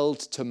compelled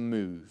to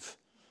move.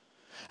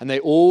 And they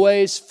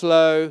always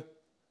flow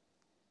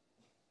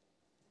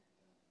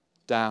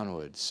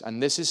downwards.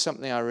 And this is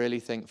something I really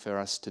think for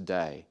us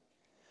today.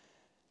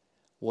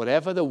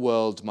 Whatever the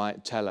world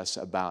might tell us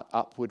about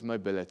upward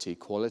mobility,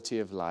 quality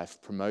of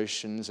life,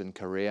 promotions and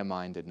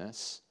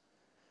career-mindedness,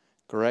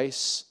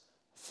 grace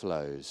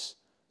flows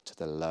to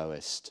the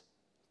lowest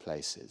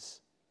places.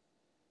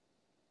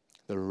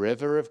 The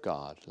river of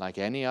God, like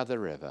any other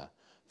river,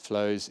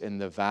 flows in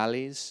the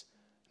valleys,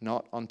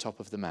 not on top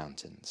of the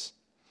mountains.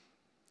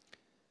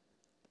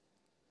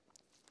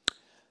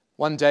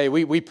 One day,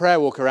 we prayer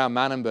walk around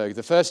Manenberg.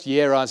 The first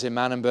year I was in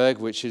Manenberg,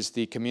 which is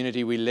the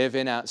community we live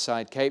in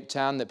outside Cape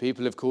Town, that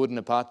people have called an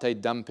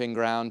apartheid dumping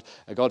ground,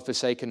 a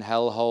God-forsaken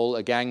hellhole,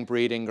 a gang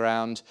breeding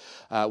ground.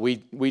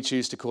 We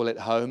choose to call it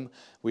home.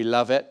 We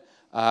love it.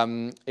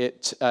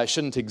 It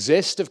shouldn't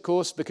exist, of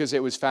course, because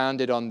it was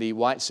founded on the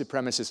white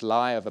supremacist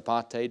lie of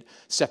apartheid,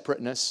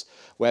 separateness,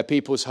 where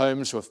people's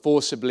homes were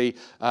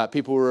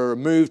people were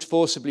removed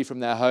forcibly from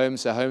their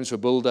homes were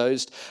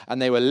bulldozed, and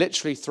they were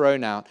literally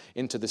thrown out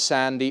into the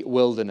sandy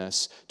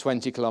wilderness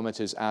 20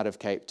 kilometers out of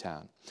Cape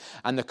Town.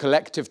 And the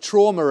collective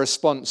trauma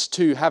response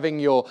to having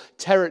your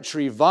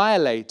territory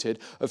violated,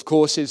 of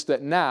course, is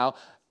that now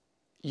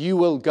you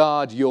will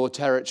guard your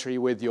territory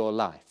with your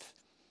life.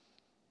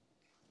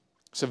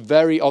 It's a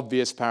very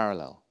obvious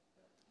parallel.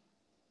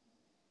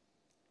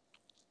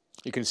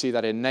 You can see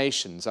that in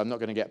nations. I'm not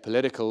going to get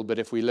political, but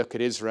if we look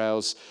at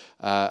Israel's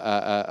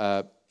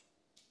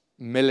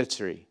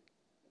military,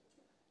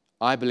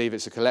 I believe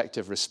it's a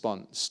collective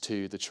response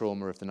to the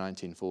trauma of the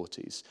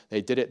 1940s.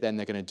 They did it then,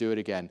 they're going to do it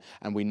again.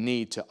 And we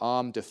need to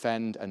arm,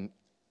 defend, and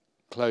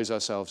close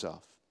ourselves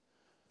off.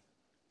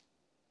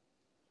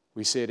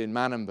 We see it in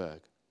Manenberg.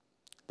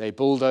 They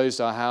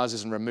bulldozed our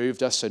houses and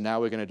removed us, so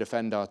now we're going to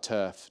defend our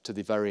turf to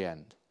the very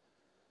end.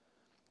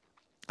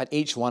 And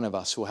each one of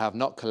us will have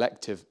not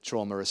collective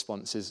trauma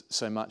responses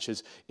so much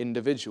as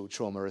individual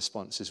trauma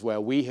responses, where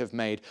we have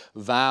made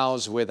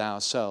vows with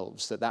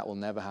ourselves that that will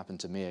never happen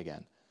to me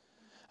again.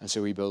 And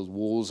so we build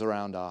walls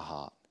around our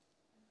heart.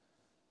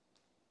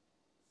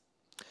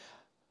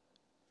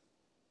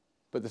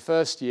 But the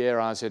first year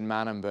I was in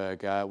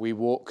Manenberg, we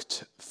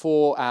walked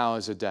 4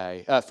 hours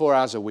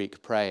a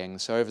week praying.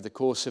 So over the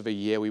course of a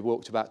year, we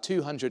walked about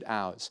 200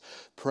 hours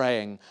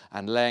praying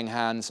and laying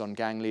hands on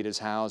gang leaders'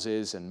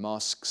 houses and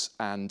mosques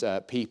and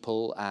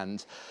people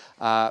and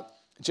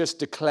just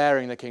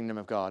declaring the kingdom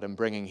of God and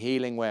bringing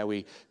healing where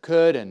we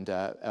could and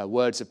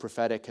words of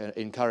prophetic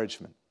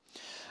encouragement.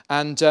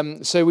 And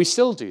so we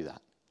still do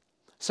that.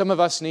 Some of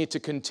us need to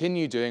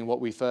continue doing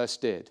what we first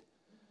did.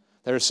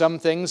 There are some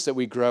things that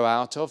we grow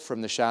out of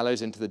from the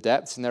shallows into the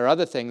depths, and there are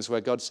other things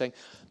where God's saying,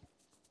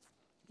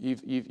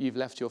 you've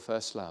left your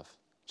first love.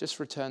 Just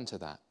return to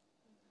that.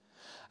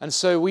 And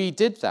so we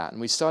did that, and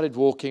we started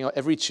walking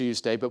every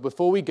Tuesday, but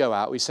before we go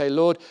out, we say,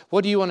 Lord,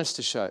 what do you want us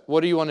to show?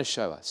 What do you want to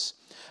show us?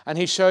 And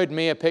he showed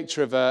me a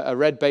picture of a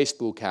red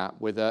baseball cap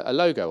with a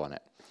logo on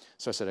it.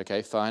 So I said,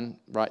 okay, fine,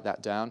 write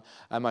that down.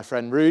 And my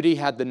friend Rudy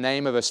had the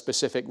name of a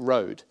specific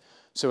road.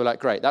 So we're like,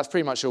 great, that's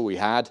pretty much all we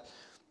had.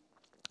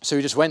 So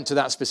we just went to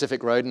that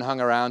specific road and hung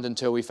around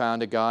until we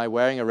found a guy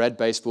wearing a red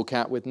baseball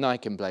cap with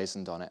Nike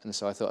emblazoned on it. And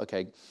so I thought,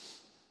 okay,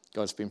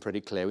 God's been pretty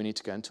clear. We need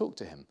to go and talk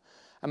to him.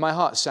 And my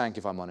heart sank,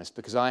 if I'm honest,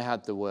 because I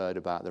had the word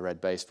about the red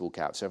baseball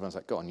cap. So everyone's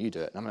like, go on, you do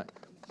it. And I'm like...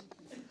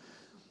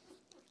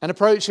 And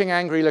approaching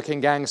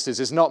angry-looking gangsters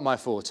is not my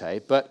forte.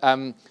 But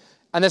and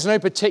there's no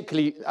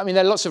particularly... I mean,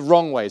 there are lots of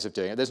wrong ways of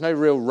doing it. There's no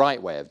real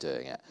right way of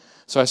doing it.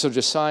 So I sort of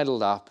just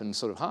sidled up and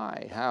sort of,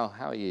 hi, how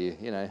are you?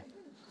 You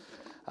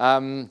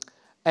know.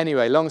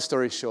 Anyway, long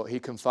story short, he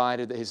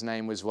confided that his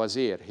name was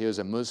Wazir. He was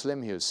a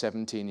Muslim. He was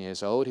 17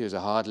 years old. He was a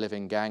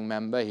hard-living gang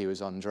member. He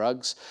was on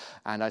drugs.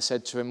 And I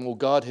said to him, well,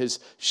 God has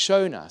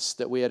shown us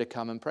that we are to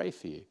come and pray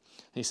for you.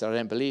 And he said, I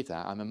don't believe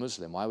that. I'm a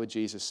Muslim. Why would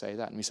Jesus say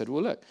that? And we said,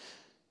 well, look,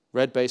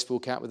 red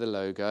baseball cap with a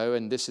logo,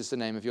 and this is the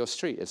name of your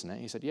street, isn't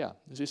it? He said, yeah.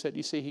 As we said,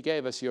 you see, he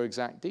gave us your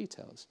exact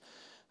details.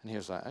 And he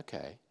was like,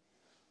 okay,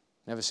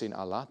 never seen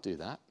Allah do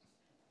that.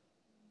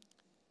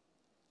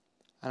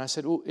 And I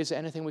said, well, is there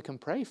anything we can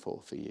pray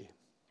for you?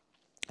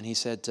 And he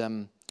said,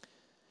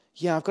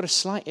 yeah, I've got a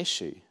slight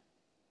issue,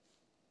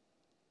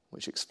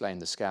 which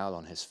explained the scowl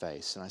on his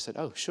face. And I said,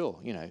 oh, sure,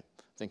 you know,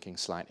 thinking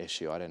slight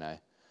issue, I don't know,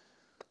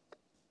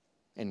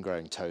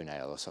 ingrowing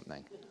toenail or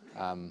something.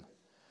 And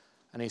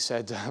he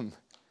said,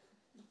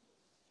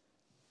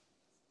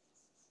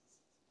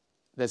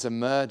 there's a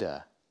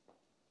murder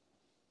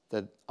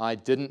that I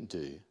didn't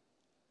do,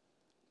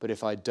 but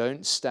if I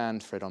don't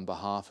stand for it on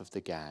behalf of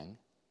the gang,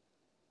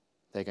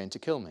 they're going to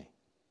kill me.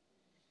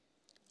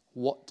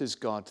 What does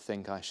God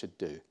think I should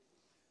do?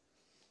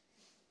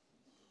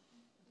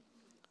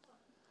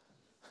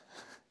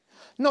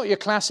 Not your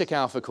classic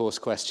Alpha Course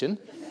question.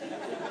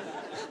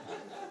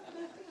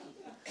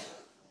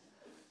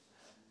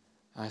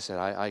 I said,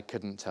 I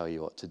couldn't tell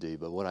you what to do,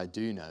 but what I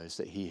do know is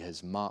that he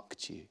has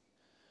marked you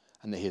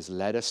and that he has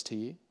led us to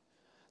you,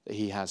 that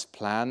he has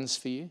plans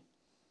for you,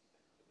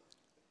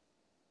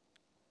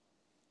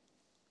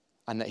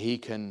 and that he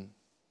can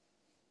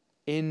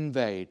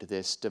invade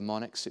this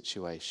demonic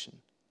situation.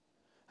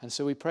 And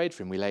so we prayed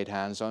for him. We laid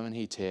hands on him and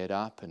he teared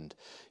up. And,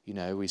 you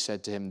know, we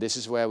said to him, this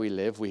is where we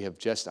live. I'm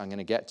going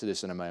to get to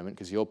this in a moment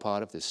because you're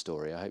part of this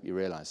story. I hope you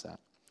realize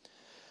that.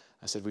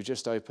 I said, we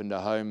just opened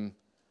a home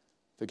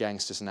for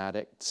gangsters and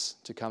addicts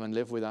to come and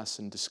live with us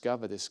and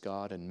discover this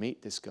God and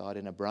meet this God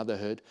in a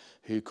brotherhood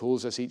who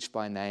calls us each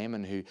by name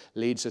and who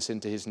leads us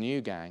into his new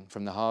gang,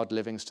 from the hard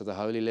livings to the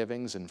holy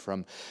livings, and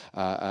from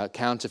a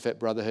counterfeit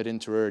brotherhood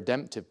into a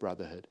redemptive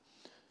brotherhood.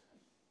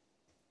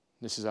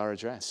 This is our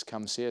address.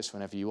 Come see us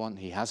whenever you want.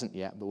 He hasn't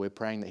yet, but we're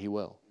praying that he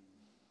will.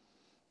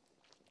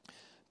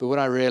 But what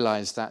I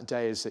realized that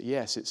day is that,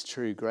 yes, it's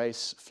true.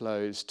 Grace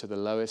flows to the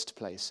lowest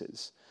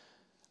places.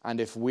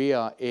 And if we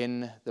are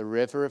in the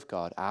river of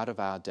God, out of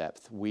our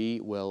depth, we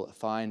will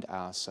find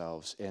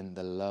ourselves in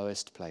the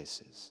lowest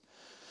places.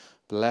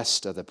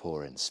 Blessed are the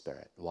poor in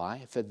spirit.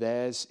 Why? For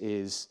theirs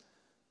is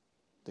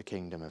the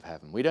kingdom of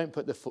heaven. We don't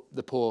put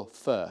the poor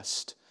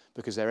first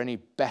because they're any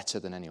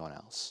better than anyone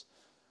else.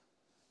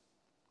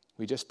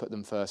 We just put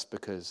them first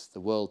because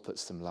the world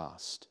puts them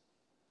last.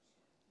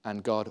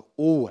 And God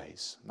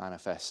always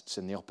manifests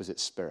in the opposite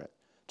spirit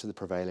to the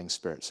prevailing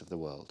spirits of the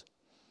world.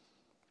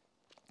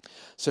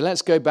 So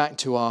let's go back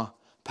to our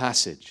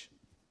passage.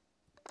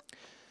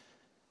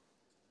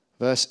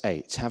 Verse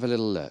 8, have a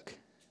little look.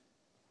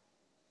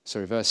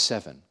 Verse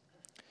 7.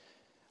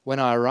 When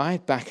I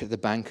arrived back at the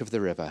bank of the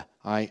river,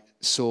 I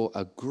saw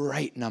a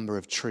great number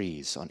of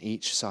trees on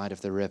each side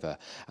of the river.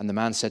 And the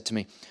man said to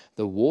me,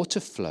 the water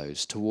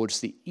flows towards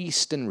the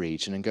eastern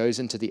region and goes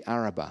into the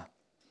Arabah,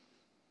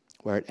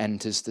 where it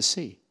enters the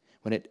sea.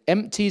 When it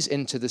empties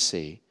into the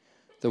sea,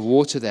 the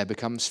water there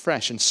becomes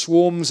fresh, and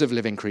swarms of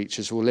living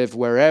creatures will live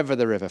wherever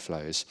the river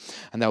flows.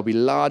 And there will be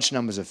large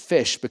numbers of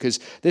fish, because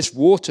this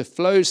water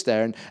flows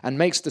there and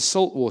makes the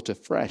salt water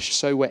fresh.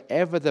 So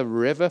wherever the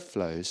river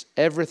flows,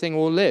 everything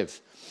will live.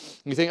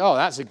 You think, oh,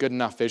 that's a good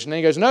enough vision. And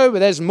he goes, no, but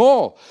there's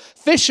more.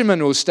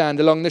 Fishermen will stand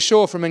along the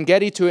shore from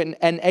En-gedi to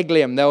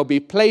En-eglaim. There will be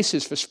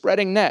places for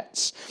spreading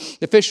nets.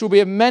 The fish will be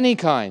of many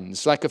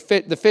kinds, like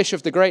the fish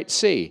of the great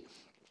sea.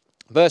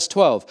 Verse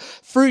 12,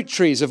 fruit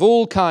trees of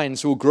all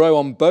kinds will grow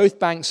on both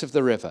banks of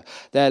the river.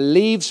 Their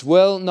leaves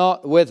will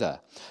not wither,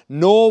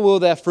 nor will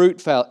their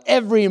fruit fail.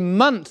 Every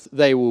month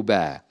they will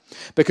bear,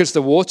 because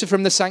the water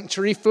from the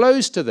sanctuary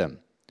flows to them.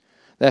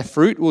 Their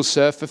fruit will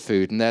serve for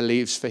food and their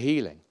leaves for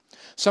healing.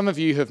 Some of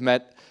you have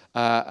met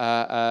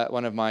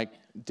one of my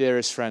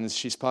dearest friends.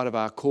 She's part of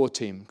our core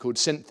team called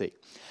Cynthia.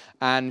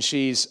 And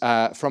she's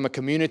from a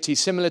community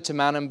similar to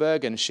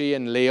Manenberg. And she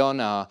and Leon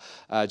are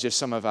just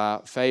some of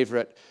our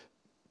favorite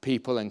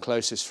people and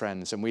closest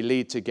friends. And we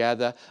lead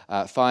together,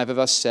 5 of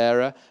us,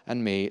 Sarah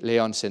and me,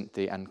 Leon,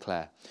 Cynthia, and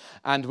Claire.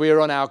 And we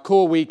were on our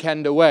core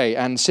weekend away.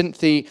 And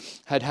Cynthia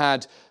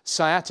had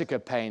sciatica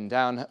pain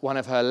down one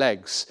of her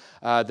legs,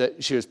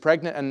 that she was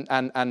pregnant,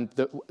 and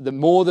the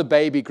more the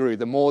baby grew,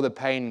 the more the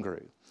pain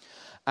grew.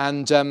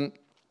 And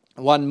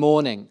one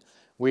morning,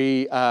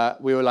 we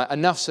were like,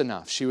 enough's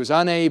enough. She was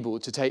unable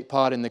to take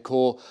part in the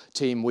core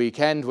team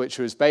weekend, which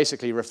was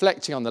basically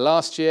reflecting on the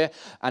last year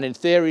and in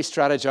theory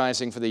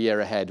strategizing for the year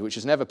ahead, which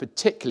is never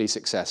particularly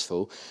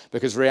successful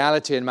because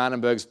reality in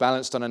Manenberg's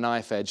balanced on a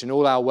knife edge, and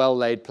all our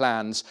well-laid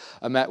plans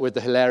are met with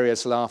the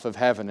hilarious laugh of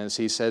heaven as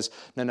he says,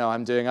 no,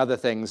 I'm doing other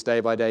things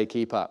day by day,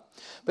 keep up.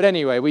 But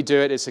anyway, we do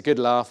it. It's a good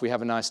laugh. We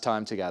have a nice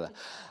time together.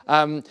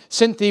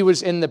 Cynthia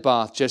was in the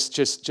bath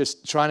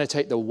just trying to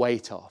take the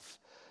weight off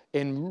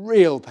in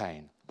real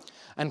pain.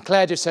 And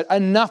Claire just said,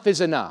 enough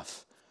is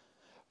enough.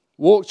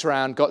 Walked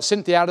around, got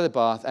Cynthia out of the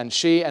bath, and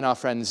she and our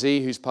friend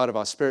Z, who's part of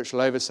our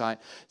spiritual oversight,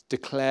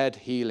 declared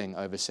healing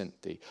over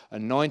Cynthia,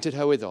 anointed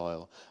her with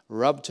oil,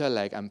 rubbed her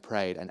leg, and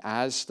prayed. And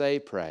as they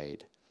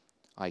prayed,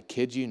 I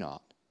kid you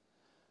not,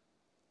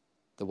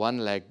 the one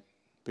leg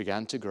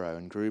began to grow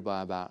and grew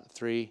by about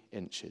 3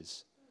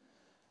 inches.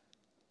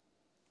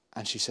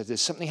 And she said, there's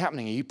something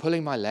happening. Are you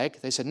pulling my leg?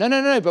 They said,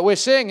 no, but we're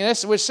seeing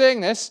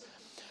this.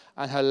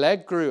 And her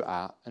leg grew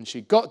out, and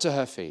she got to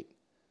her feet.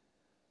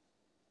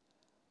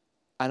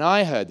 And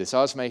I heard this.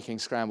 I was making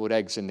scrambled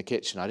eggs in the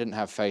kitchen. I didn't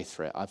have faith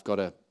for it. I've got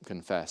to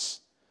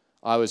confess.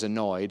 I was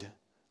annoyed.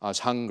 I was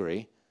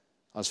hungry.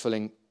 I was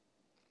feeling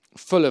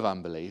full of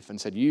unbelief and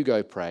said, you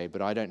go pray,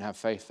 but I don't have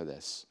faith for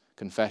this.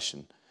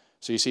 Confession.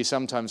 So you see,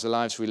 sometimes the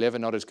lives we live are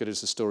not as good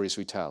as the stories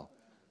we tell.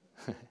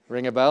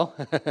 Ring a bell?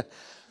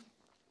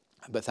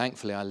 But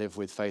thankfully, I live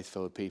with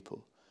faith-filled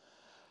people.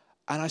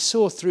 And I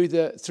saw through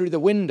the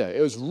window,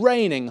 it was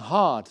raining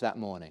hard that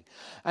morning.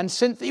 And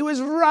Cynthia was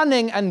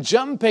running and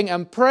jumping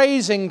and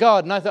praising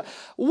God. And I thought,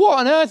 what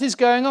on earth is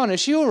going on?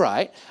 Is she all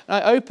right?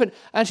 And I opened,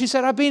 and she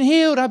said, I've been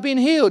healed.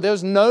 There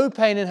was no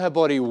pain in her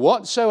body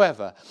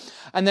whatsoever.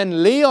 And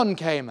then Leon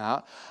came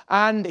out,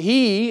 and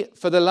he,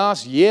 for the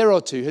last year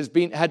or two,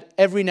 had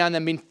every now and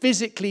then been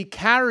physically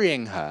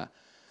carrying her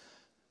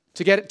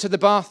to get it to the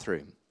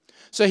bathroom.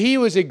 So he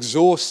was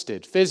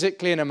exhausted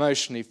physically and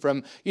emotionally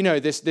from,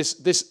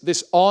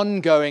 this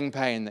ongoing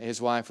pain that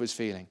his wife was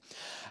feeling.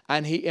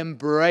 And he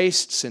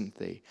embraced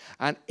Cynthia.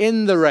 And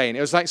in the rain,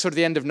 it was like sort of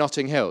the end of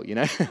Notting Hill,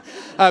 No,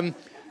 it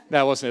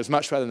wasn't. It was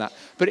much better than that.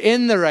 But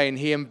in the rain,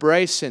 he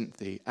embraced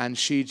Cynthia, and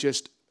she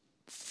just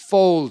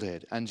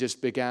folded and just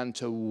began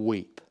to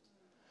weep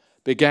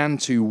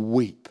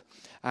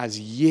as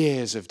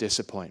years of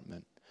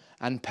disappointment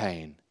and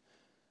pain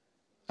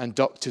and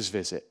doctor's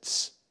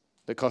visits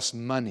that cost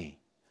money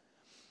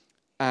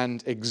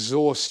and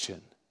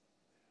exhaustion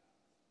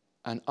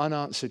and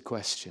unanswered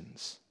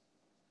questions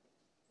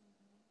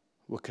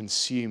were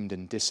consumed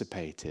and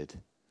dissipated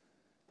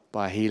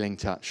by a healing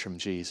touch from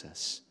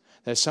Jesus.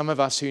 There's some of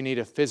us who need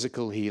a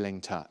physical healing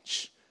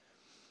touch.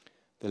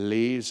 The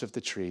leaves of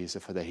the trees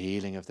are for the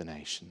healing of the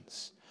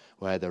nations.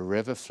 Where the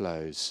river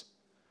flows,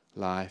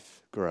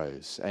 life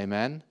grows.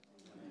 Amen?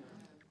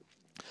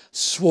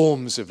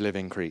 Swarms of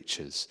living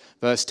creatures.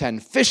 Verse 10,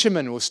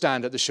 fishermen will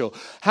stand at the shore.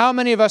 How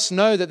many of us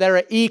know that there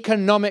are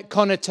economic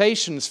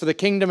connotations for the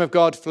kingdom of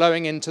God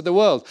flowing into the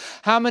world?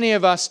 How many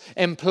of us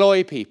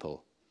employ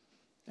people?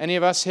 Any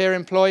of us here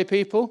employ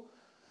people?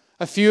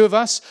 A few of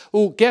us?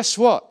 Well, guess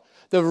what?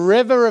 The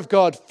river of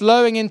God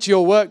flowing into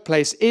your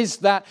workplace is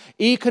that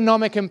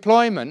economic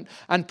employment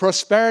and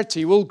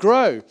prosperity will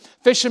grow.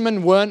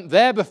 Fishermen weren't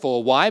there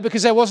before. Why?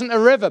 Because there wasn't a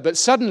river. But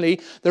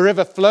suddenly the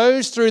river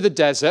flows through the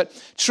desert.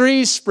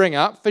 Trees spring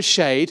up for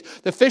shade.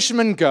 The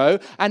fishermen go,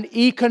 and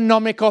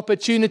economic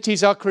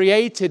opportunities are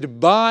created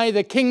by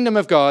the kingdom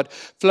of God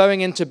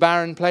flowing into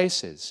barren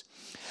places.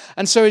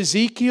 And so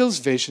Ezekiel's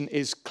vision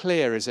is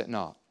clear, is it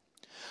not?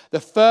 The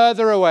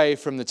further away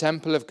from the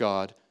temple of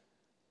God,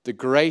 the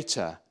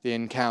greater the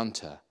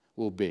encounter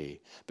will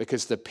be,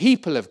 because the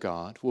people of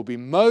God will be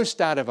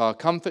most out of our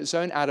comfort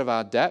zone, out of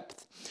our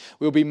depth.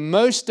 We'll be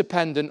most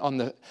dependent on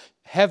the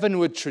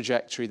heavenward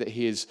trajectory that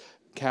he is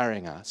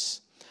carrying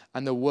us.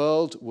 And the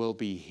world will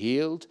be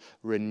healed,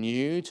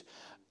 renewed,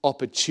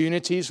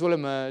 opportunities will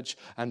emerge,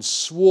 and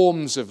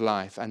swarms of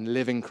life and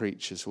living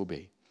creatures will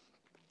be.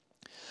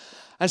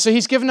 And so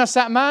he's given us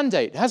that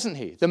mandate, hasn't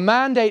he? The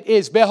mandate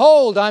is,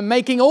 behold, I'm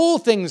making all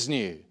things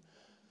new.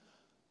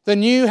 The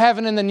new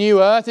heaven and the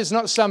new earth is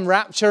not some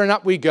rapture and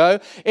up we go.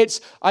 It's,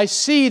 I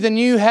see the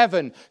new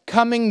heaven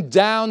coming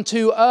down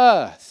to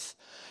earth.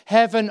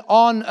 Heaven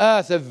on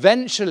earth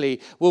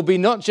eventually will be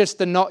not just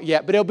the not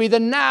yet, but it'll be the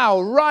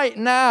now, right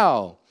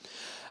now.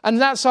 And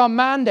that's our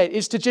mandate,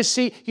 is to just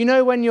see, you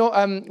know, when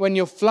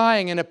you're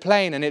flying in a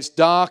plane and it's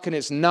dark and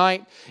it's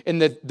night in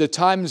the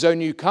time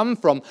zone you come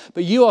from,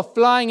 but you are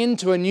flying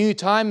into a new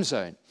time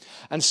zone.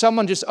 And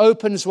someone just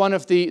opens one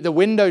of the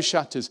window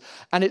shutters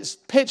and it's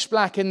pitch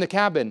black in the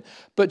cabin,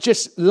 but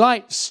just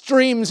light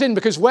streams in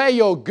because where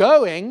you're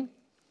going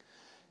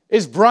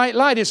is bright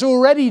light. It's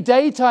already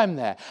daytime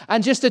there.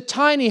 And just a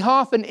tiny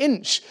half an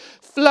inch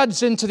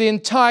floods into the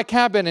entire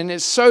cabin and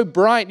it's so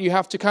bright you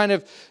have to kind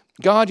of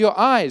guard your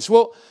eyes.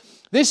 Well,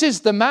 this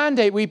is the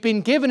mandate we've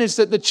been given, is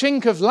that the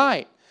chink of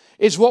light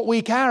is what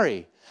we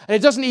carry. And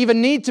it doesn't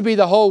even need to be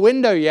the whole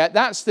window yet.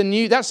 That's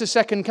the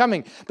second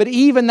coming. But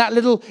even that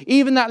little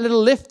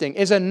lifting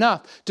is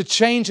enough to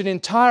change an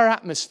entire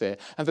atmosphere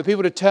and for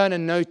people to turn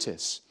and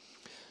notice.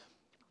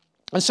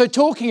 And so,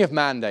 talking of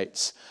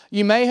mandates,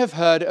 you may have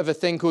heard of a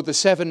thing called the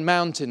Seven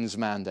Mountains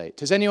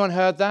Mandate. Has anyone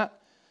heard that?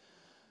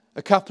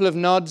 A couple of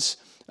nods.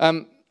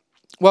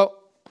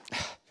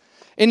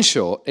 In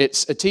short,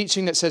 it's a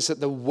teaching that says that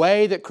the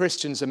way that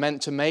Christians are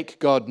meant to make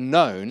God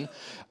known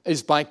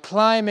is by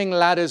climbing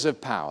ladders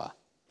of power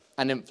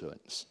and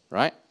influence,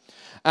 right?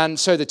 And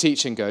so the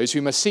teaching goes,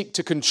 we must seek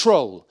to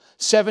control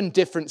 7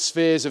 different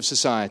spheres of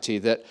society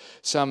that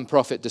some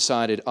prophet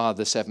decided are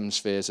the 7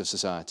 spheres of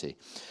society.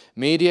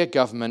 Media,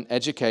 government,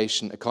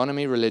 education,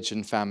 economy,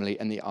 religion, family,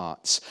 and the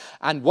arts.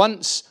 And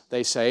once,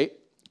 they say,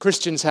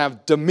 Christians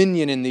have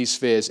dominion in these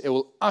spheres, it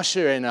will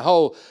usher in a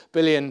whole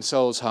billion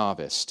souls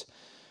harvest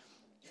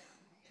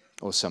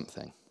or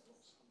something.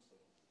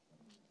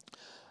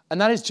 And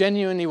that is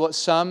genuinely what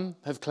some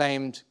have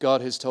claimed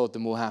God has told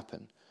them will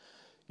happen.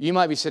 You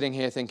might be sitting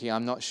here thinking,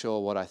 I'm not sure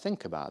what I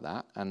think about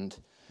that. And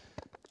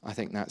I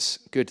think that's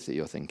good that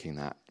you're thinking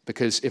that.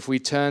 Because if we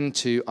turn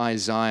to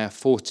Isaiah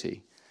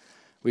 40,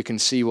 we can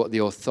see what the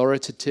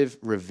authoritative,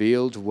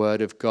 revealed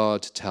word of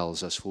God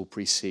tells us will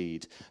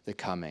precede the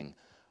coming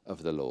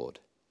of the Lord.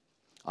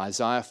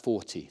 Isaiah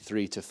 40,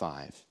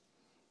 3-5.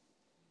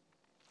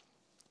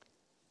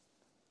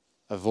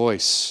 A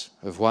voice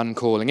of one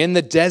calling. In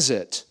the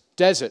desert,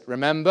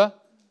 remember?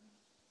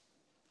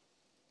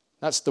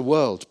 That's the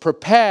world.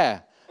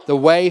 Prepare the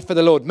way for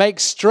the Lord. Make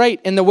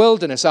straight in the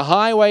wilderness a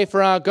highway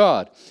for our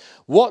God.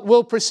 What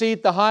will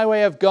precede the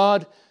highway of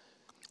God?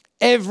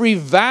 Every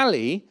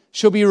valley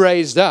shall be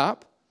raised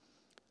up,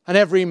 and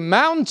every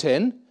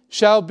mountain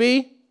shall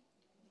be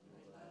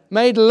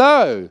made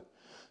low.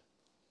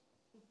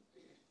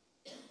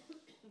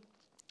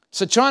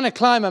 So trying to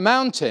climb a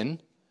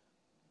mountain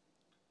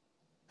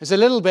is a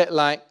little bit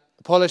like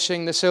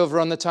polishing the silver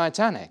on the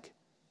Titanic.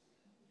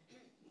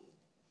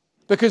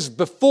 Because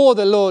before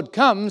the Lord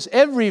comes,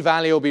 every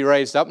valley will be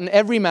raised up and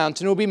every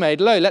mountain will be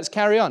made low. Let's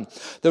carry on.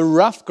 The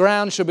rough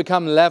ground shall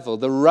become level,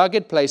 the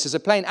rugged places a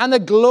plain, and the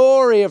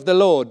glory of the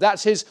Lord,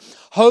 that's his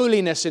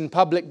holiness in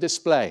public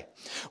display,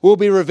 will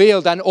be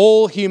revealed, and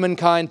all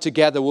humankind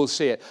together will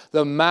see it.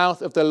 The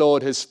mouth of the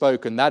Lord has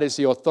spoken. That is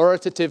the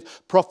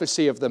authoritative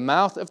prophecy of the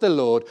mouth of the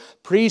Lord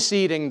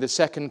preceding the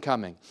second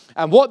coming.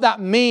 And what that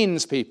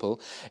means,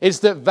 people, is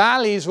that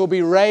valleys will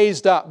be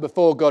raised up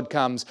before God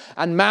comes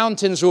and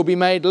mountains will be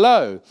made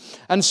low.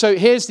 And so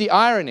here's the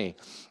irony.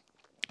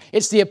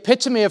 It's the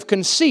epitome of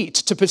conceit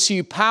to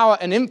pursue power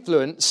and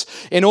influence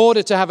in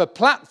order to have a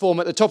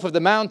platform at the top of the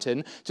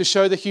mountain to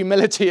show the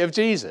humility of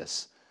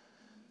Jesus.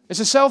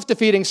 It's a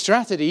self-defeating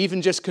strategy,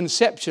 even just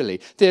conceptually.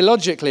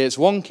 Theologically, it's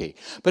wonky.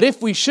 But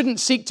if we shouldn't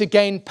seek to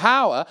gain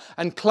power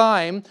and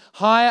climb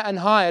higher and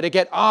higher to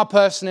get our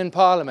person in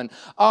Parliament,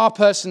 our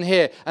person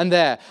here and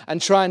there,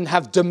 and try and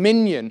have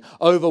dominion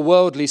over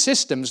worldly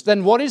systems,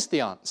 then what is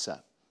the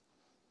answer?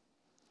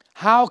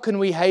 How can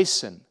we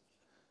hasten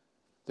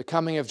the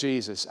coming of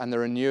Jesus and the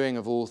renewing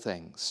of all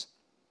things?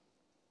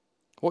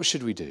 What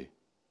should we do?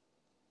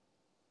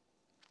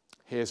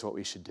 Here's what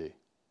we should do.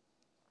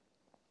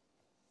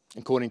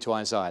 According to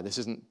Isaiah, this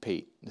isn't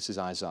Pete, this is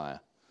Isaiah.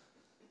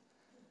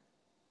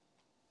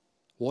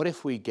 What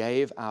if we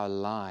gave our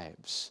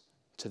lives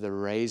to the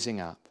raising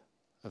up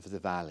of the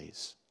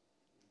valleys?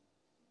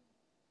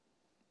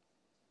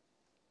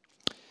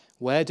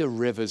 Where do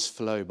rivers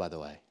flow, by the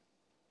way?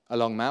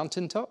 Along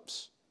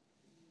mountaintops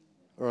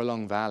or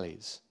along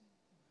valleys?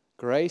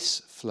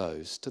 Grace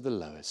flows to the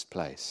lowest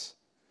place.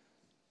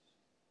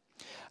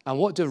 And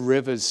what do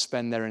rivers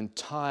spend their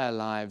entire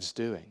lives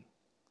doing?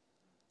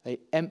 They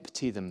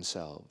empty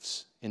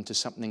themselves into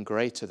something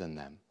greater than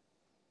them.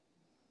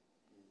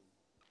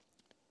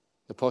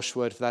 The posh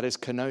word for that is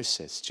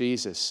kenosis.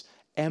 Jesus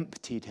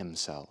emptied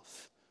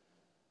himself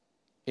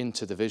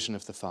into the vision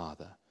of the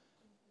Father.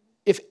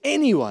 If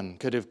anyone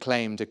could have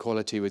claimed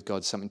equality with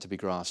God, something to be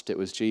grasped, it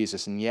was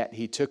Jesus. And yet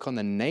he took on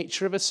the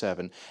nature of a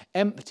servant,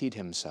 emptied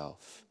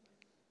himself,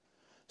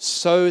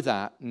 so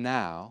that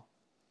now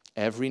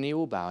every knee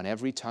will bow and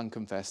every tongue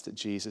confess that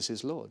Jesus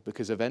is Lord,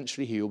 because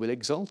eventually he will be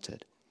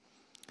exalted.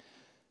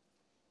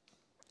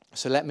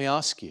 So let me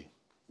ask you,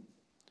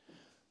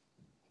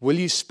 will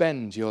you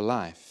spend your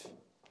life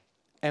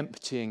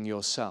emptying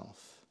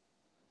yourself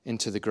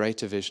into the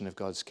greater vision of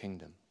God's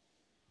kingdom?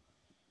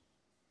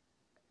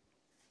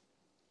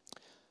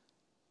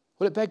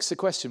 Well, it begs the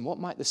question, what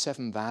might the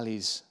 7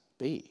 valleys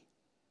be?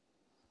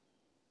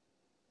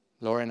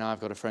 Laurie and I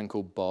have got a friend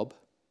called Bob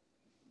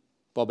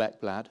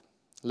Ekblad.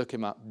 Look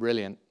him up,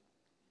 brilliant.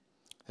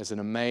 There's an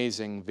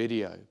amazing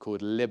video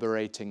called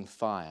Liberating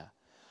Fire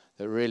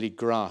that really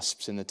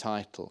grasps in the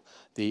title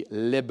the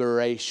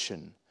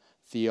liberation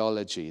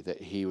theology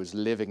that he was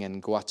living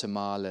in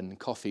Guatemalan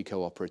coffee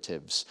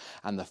cooperatives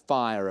and the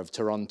fire of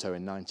Toronto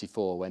in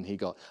 94 when he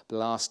got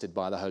blasted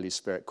by the Holy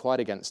Spirit quite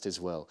against his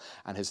will,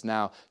 and has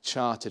now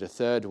charted a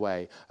third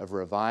way of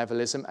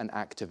revivalism and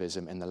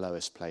activism in the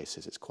lowest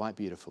places. It's quite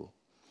beautiful.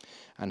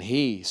 And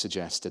he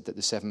suggested that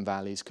the 7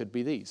 valleys could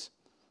be these: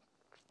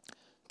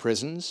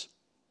 prisons,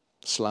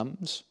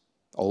 slums,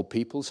 old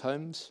people's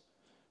homes,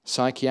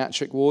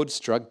 psychiatric wards,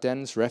 drug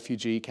dens,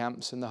 refugee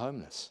camps, and the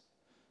homeless.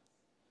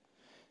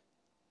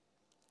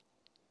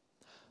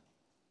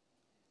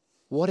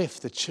 What if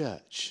the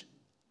church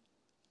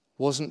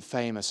wasn't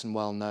famous and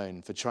well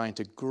known for trying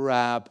to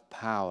grab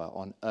power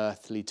on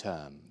earthly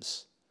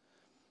terms,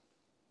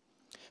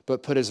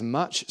 but put as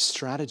much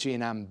strategy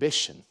and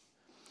ambition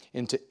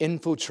into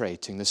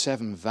infiltrating the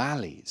 7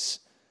 valleys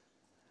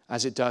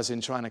as it does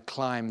in trying to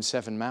climb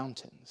 7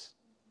 mountains?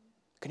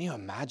 Can you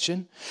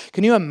imagine?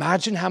 Can you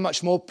imagine how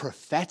much more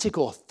prophetic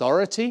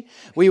authority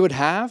we would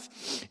have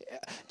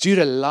due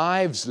to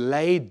lives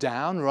laid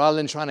down rather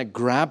than trying to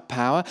grab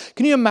power?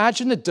 Can you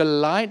imagine the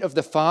delight of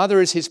the Father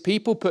as his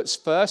people puts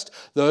first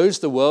those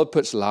the world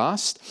puts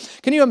last?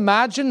 Can you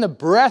imagine the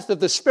breath of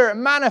the Spirit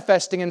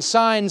manifesting in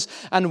signs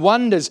and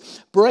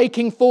wonders,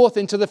 breaking forth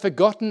into the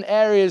forgotten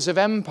areas of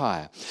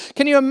empire?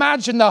 Can you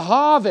imagine the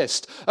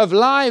harvest of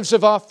lives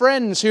of our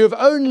friends who have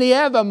only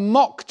ever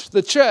mocked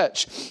the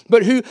church,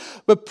 but who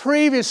were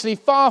previously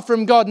far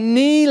from God,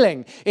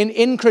 kneeling in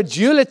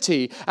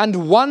incredulity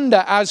and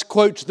wonder as,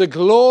 quote, the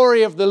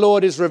glory of the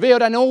Lord is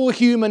revealed and all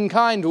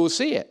humankind will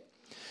see it?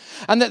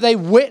 And that they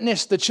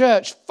witnessed the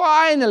church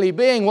finally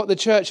being what the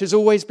church has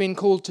always been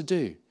called to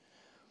do.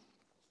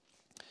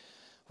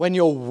 When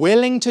you're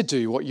willing to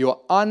do what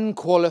you're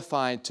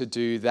unqualified to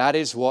do, that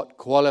is what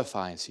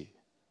qualifies you.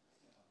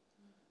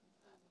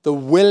 The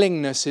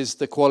willingness is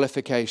the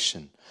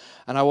qualification.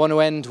 And I want to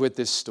end with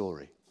this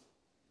story.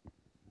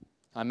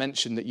 I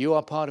mentioned that you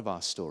are part of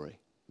our story.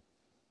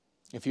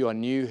 If you are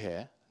new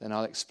here, then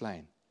I'll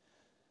explain.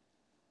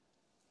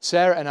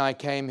 Sarah and I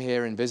came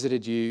here and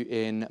visited you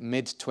in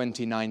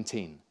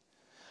mid-2019.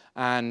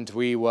 And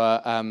we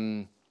were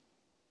on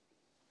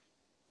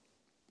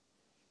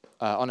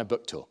a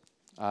book tour.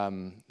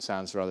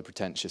 Sounds rather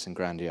pretentious and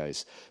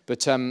grandiose.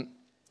 But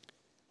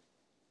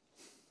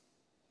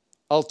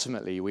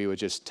ultimately, we were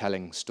just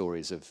telling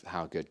stories of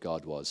how good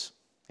God was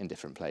in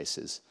different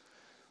places.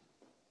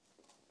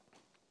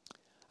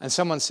 And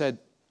someone said,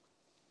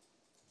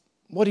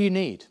 what do you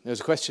need? There was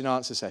a question and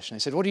answer session. They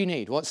said, what do you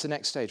need? What's the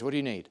next stage? What do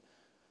you need?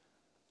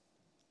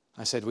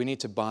 I said, we need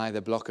to buy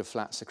the block of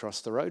flats across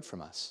the road from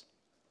us.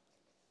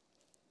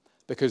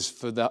 Because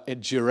for the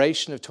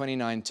duration of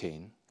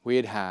 2019, we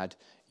had had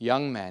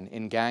young men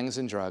in gangs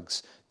and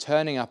drugs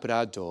turning up at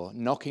our door,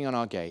 knocking on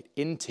our gate,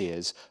 in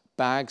tears,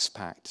 bags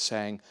packed,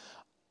 saying,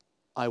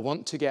 I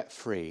want to get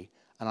free,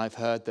 and I've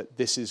heard that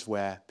this is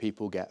where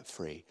people get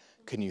free.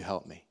 Can you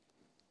help me?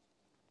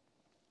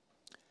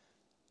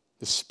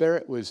 The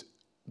Spirit was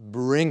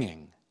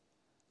bringing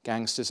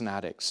gangsters and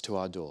addicts to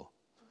our door.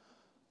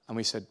 And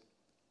we said,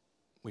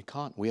 we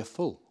can't, we are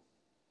full.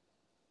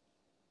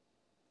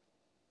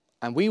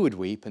 And we would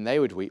weep and they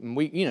would weep. And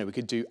we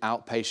could do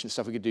outpatient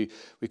stuff.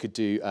 We could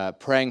do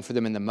praying for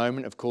them in the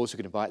moment. Of course, we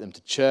could invite them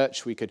to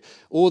church. We could,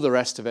 all the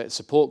rest of it,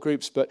 support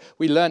groups. But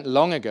we learnt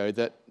long ago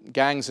that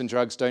gangs and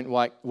drugs don't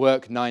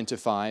work 9 to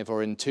 5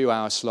 or in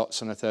 2-hour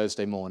slots on a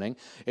Thursday morning.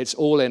 It's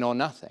all in or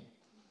nothing.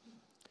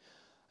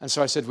 And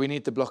so I said, we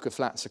need the block of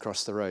flats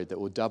across the road that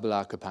will double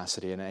our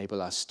capacity and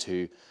enable us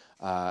to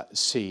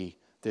see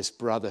this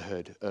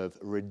brotherhood of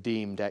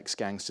redeemed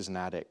ex-gangsters and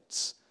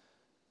addicts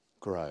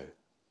grow.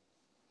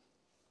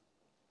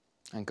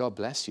 And God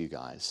bless you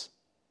guys.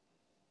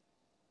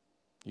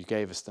 You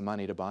gave us the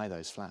money to buy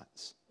those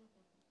flats.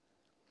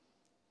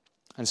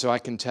 And so I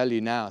can tell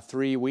you now,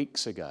 3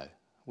 weeks ago,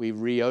 we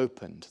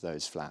reopened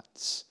those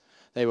flats.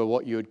 They were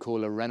what you would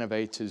call a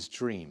renovator's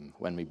dream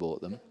when we bought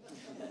them.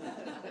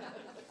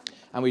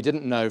 And we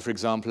didn't know, for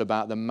example,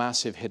 about the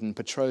massive hidden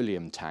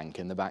petroleum tank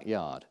in the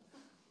backyard.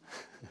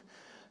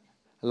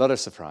 A lot of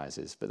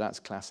surprises, but that's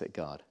classic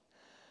God.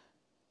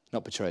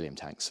 Not petroleum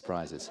tanks,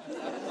 surprises.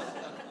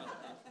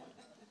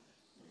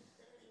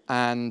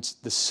 And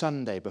the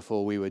Sunday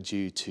before we were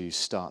due to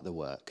start the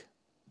work,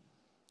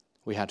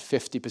 we had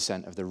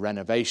 50% of the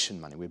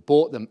renovation money. We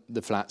bought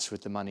the flats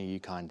with the money you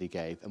kindly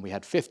gave, and we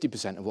had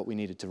 50% of what we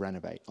needed to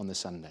renovate on the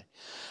Sunday.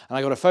 And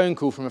I got a phone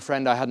call from a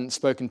friend I hadn't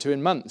spoken to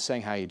in months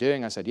saying, "How are you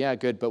doing?" I said, "Yeah,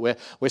 good, but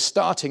we're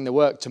starting the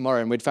work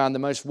tomorrow." And we'd found the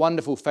most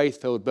wonderful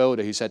faith-filled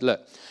builder who said,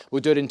 "Look,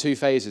 we'll do it in 2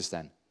 phases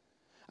then.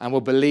 And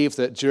we'll believe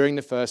that during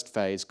the first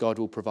phase, God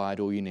will provide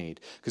all you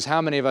need." Because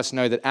how many of us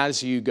know that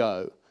as you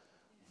go,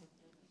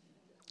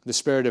 the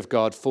Spirit of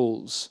God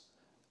falls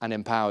and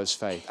empowers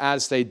faith?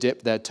 As they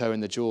dipped their toe in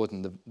the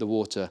Jordan, the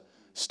water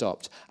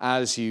stopped.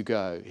 As you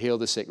go, heal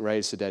the sick,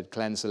 raise the dead,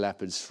 cleanse the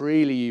lepers.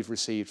 Freely you've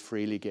received,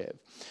 freely give.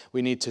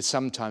 We need to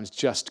sometimes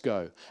just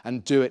go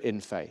and do it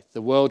in faith.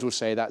 The world will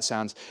say that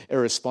sounds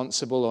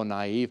irresponsible or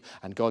naive,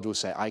 and God will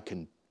say, "I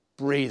can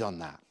breathe on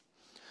that."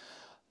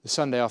 The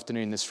Sunday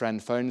afternoon, this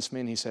friend phones me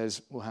and he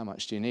says, "Well, how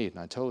much do you need?" And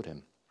I told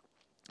him.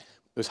 It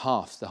was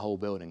half the whole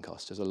building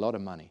cost. It was a lot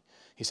of money.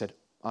 He said,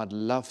 "I'd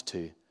love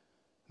to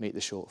meet the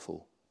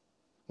shortfall."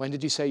 "When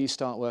did you say you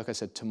start work?" I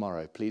said,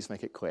 "Tomorrow. Please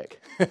make it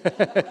quick."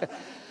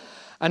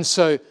 And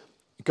so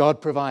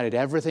God provided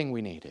everything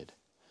we needed.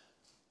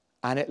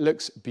 And it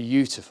looks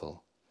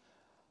beautiful.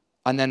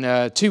 And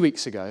then 2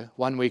 weeks ago,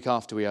 1 week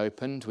after we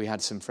opened, we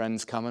had some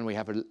friends come and we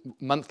have a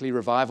monthly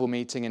revival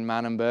meeting in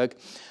Mannenberg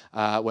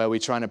where we're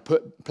trying to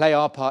play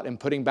our part in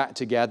putting back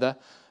together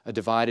a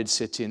divided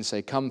city and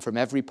say, "Come from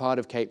every part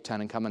of Cape Town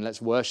and come and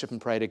let's worship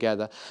and pray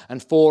together."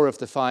 And 4 of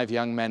the 5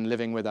 young men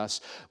living with us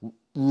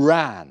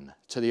ran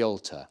to the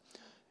altar,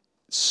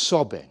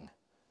 sobbing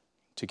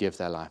to give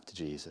their life to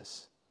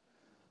Jesus.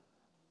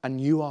 And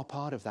you are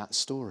part of that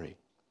story.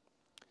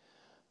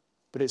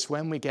 But it's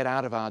when we get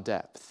out of our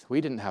depth.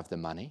 We didn't have the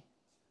money.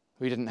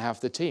 We didn't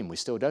have the team. We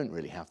still don't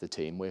really have the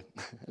team. We're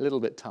a little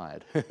bit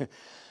tired.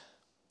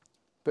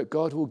 But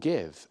God will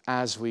give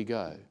as we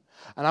go.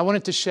 And I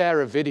wanted to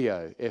share a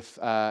video, if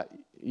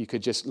you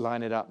could just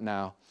line it up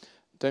now.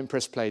 Don't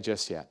press play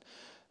just yet.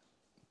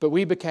 But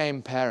we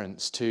became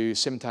parents to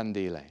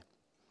Simtandile,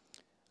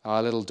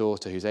 our little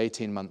daughter who's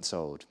 18 months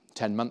old,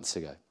 10 months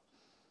ago.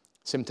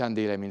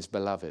 Simtandile means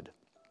beloved.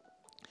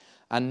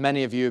 And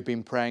many of you have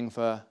been praying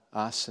for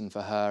us and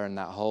for her and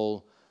that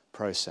whole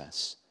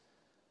process.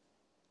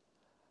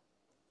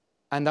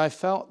 And I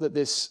felt that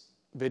this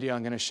video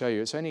I'm going to show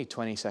you, it's only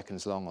 20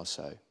 seconds long or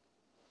so.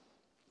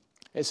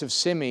 It's of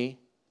Simi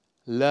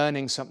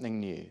learning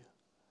something new,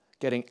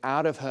 getting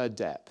out of her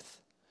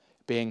depth,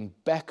 being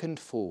beckoned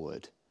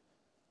forward,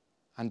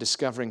 and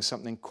discovering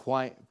something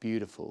quite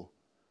beautiful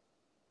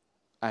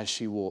as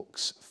she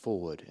walks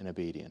forward in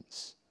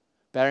obedience.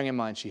 Bearing in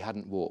mind she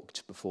hadn't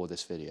walked before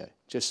this video.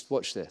 Just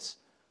watch this.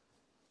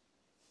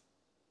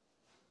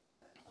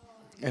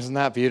 Isn't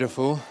that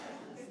beautiful?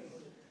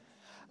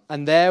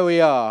 And there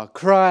we are,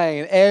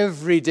 crying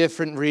every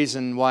different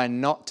reason why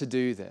not to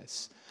do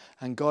this.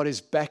 And God is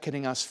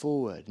beckoning us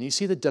forward. And you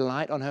see the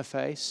delight on her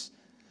face?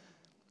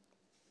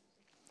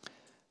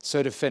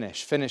 So to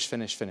finish. You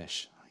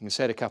can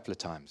say it a couple of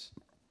times.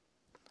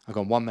 I've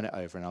gone 1 minute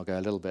over and I'll go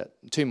a little bit,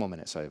 2 more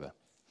minutes over.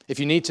 If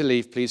you need to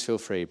leave, please feel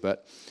free,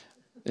 but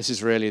this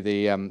is really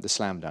the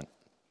slam dunk.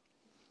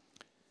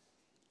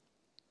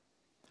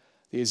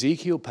 The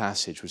Ezekiel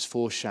passage was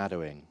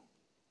foreshadowing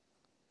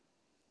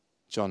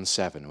John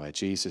 7, where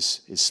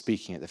Jesus is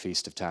speaking at the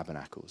Feast of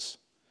Tabernacles.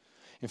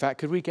 In fact,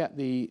 could we get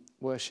the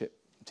worship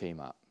team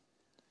up?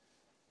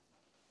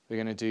 We're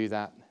going to do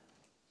that.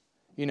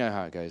 You know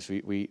how it goes.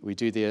 We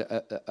do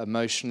the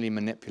emotionally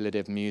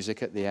manipulative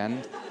music at the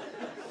end.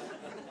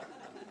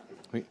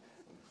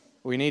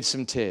 We need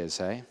some tears,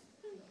 eh?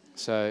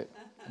 So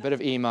a bit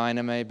of E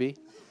minor maybe.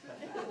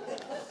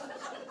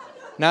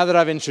 Now that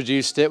I've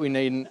introduced it, we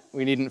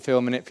needn't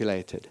feel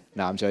manipulated.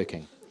 No, I'm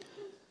joking.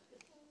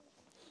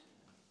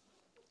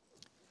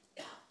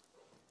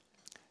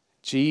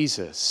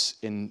 Jesus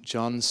in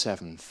John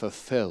 7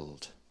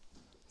 fulfilled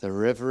the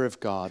river of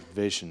God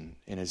vision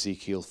in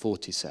Ezekiel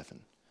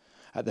 47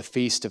 at the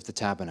Feast of the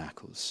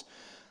Tabernacles.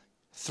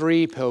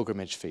 3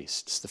 pilgrimage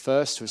feasts. The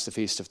first was the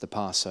Feast of the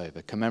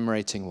Passover,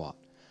 commemorating what?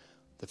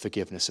 The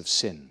forgiveness of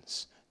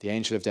sins. The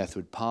angel of death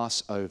would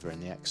pass over in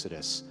the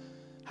Exodus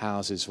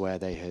houses where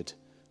they had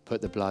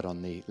put the blood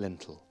on the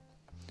lintel.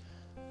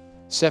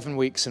 7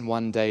 weeks and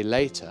 1 day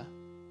later,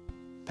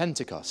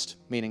 Pentecost,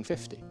 meaning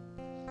 50.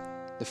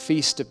 The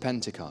Feast of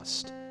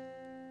Pentecost,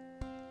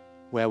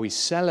 where we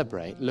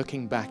celebrate,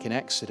 looking back in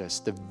Exodus,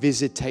 the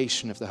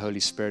visitation of the Holy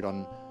Spirit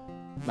on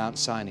Mount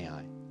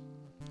Sinai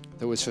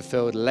that was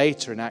fulfilled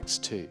later in Acts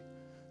 2.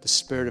 The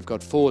Spirit of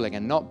God falling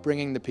and not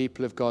bringing the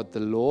people of God the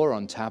law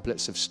on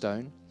tablets of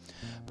stone,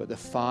 but the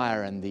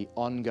fire and the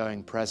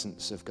ongoing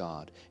presence of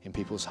God in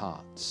people's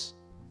hearts.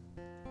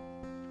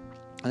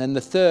 And then the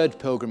third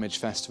pilgrimage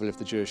festival of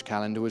the Jewish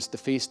calendar was the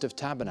Feast of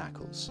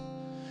Tabernacles.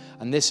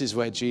 And this is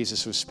where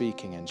Jesus was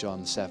speaking in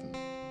John 7.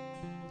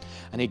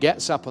 And he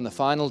gets up on the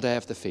final day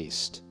of the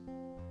feast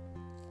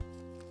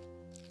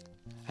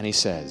and he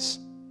says,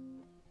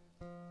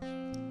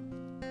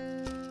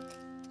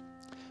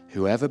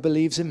 whoever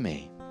believes in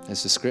me,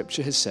 as the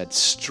scripture has said,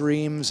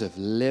 streams of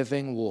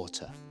living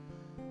water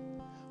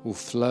will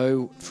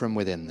flow from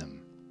within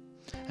them.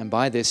 And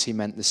by this he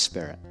meant the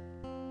Spirit.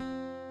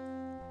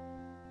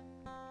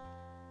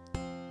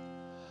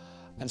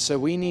 And so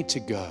we need to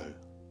go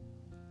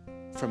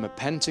from a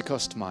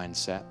Pentecost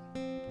mindset,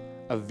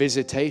 a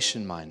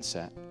visitation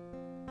mindset,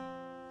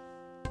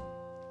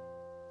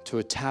 to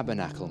a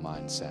tabernacle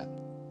mindset.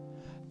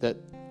 That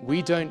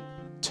we don't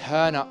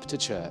turn up to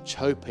church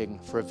hoping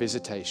for a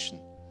visitation,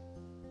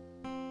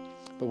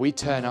 but we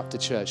turn up to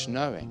church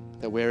knowing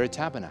that we're a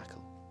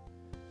tabernacle.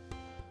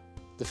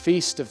 The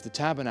Feast of the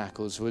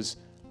Tabernacles was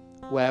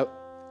where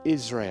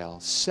Israel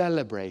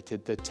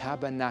celebrated the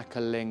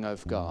tabernacling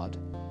of God.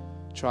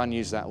 Try and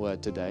use that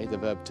word today, the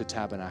verb to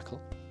tabernacle.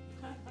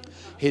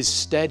 His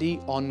steady,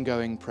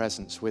 ongoing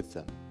presence with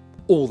them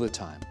all the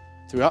time,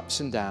 through ups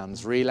and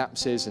downs,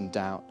 relapses and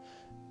doubt.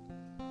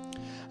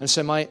 And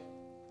so my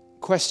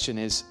question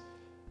is,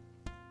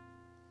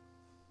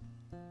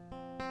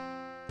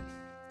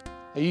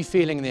 are you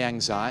feeling the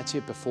anxiety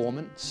of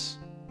performance?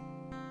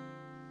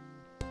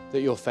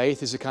 That your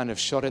faith is a kind of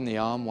shot in the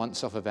arm,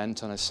 once-off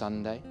event on a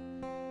Sunday?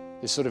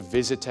 This sort of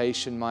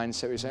visitation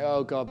mindset where you say,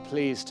 oh God,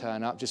 please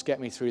turn up, just get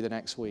me through the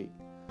next week.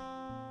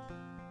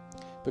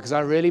 Because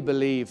I really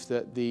believe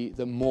that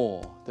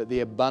the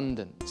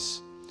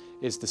abundance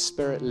is the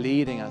Spirit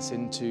leading us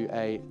into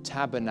a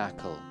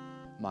tabernacle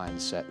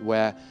mindset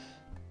where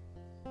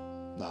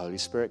the Holy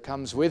Spirit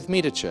comes with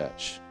me to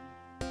church.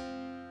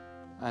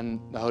 And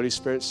the Holy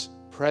Spirit's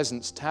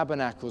presence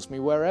tabernacles me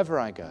wherever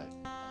I go.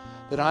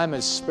 That I'm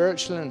as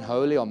spiritual and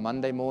holy on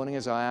Monday morning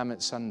as I am on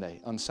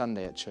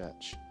Sunday at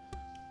church.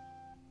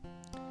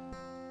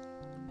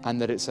 And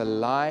that it's a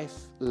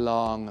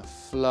lifelong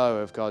flow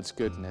of God's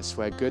goodness,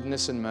 where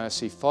goodness and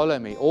mercy follow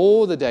me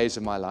all the days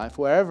of my life,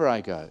 wherever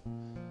I go.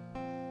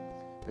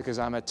 Because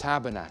I'm a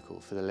tabernacle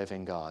for the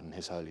living God and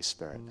His Holy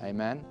Spirit.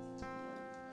 Amen?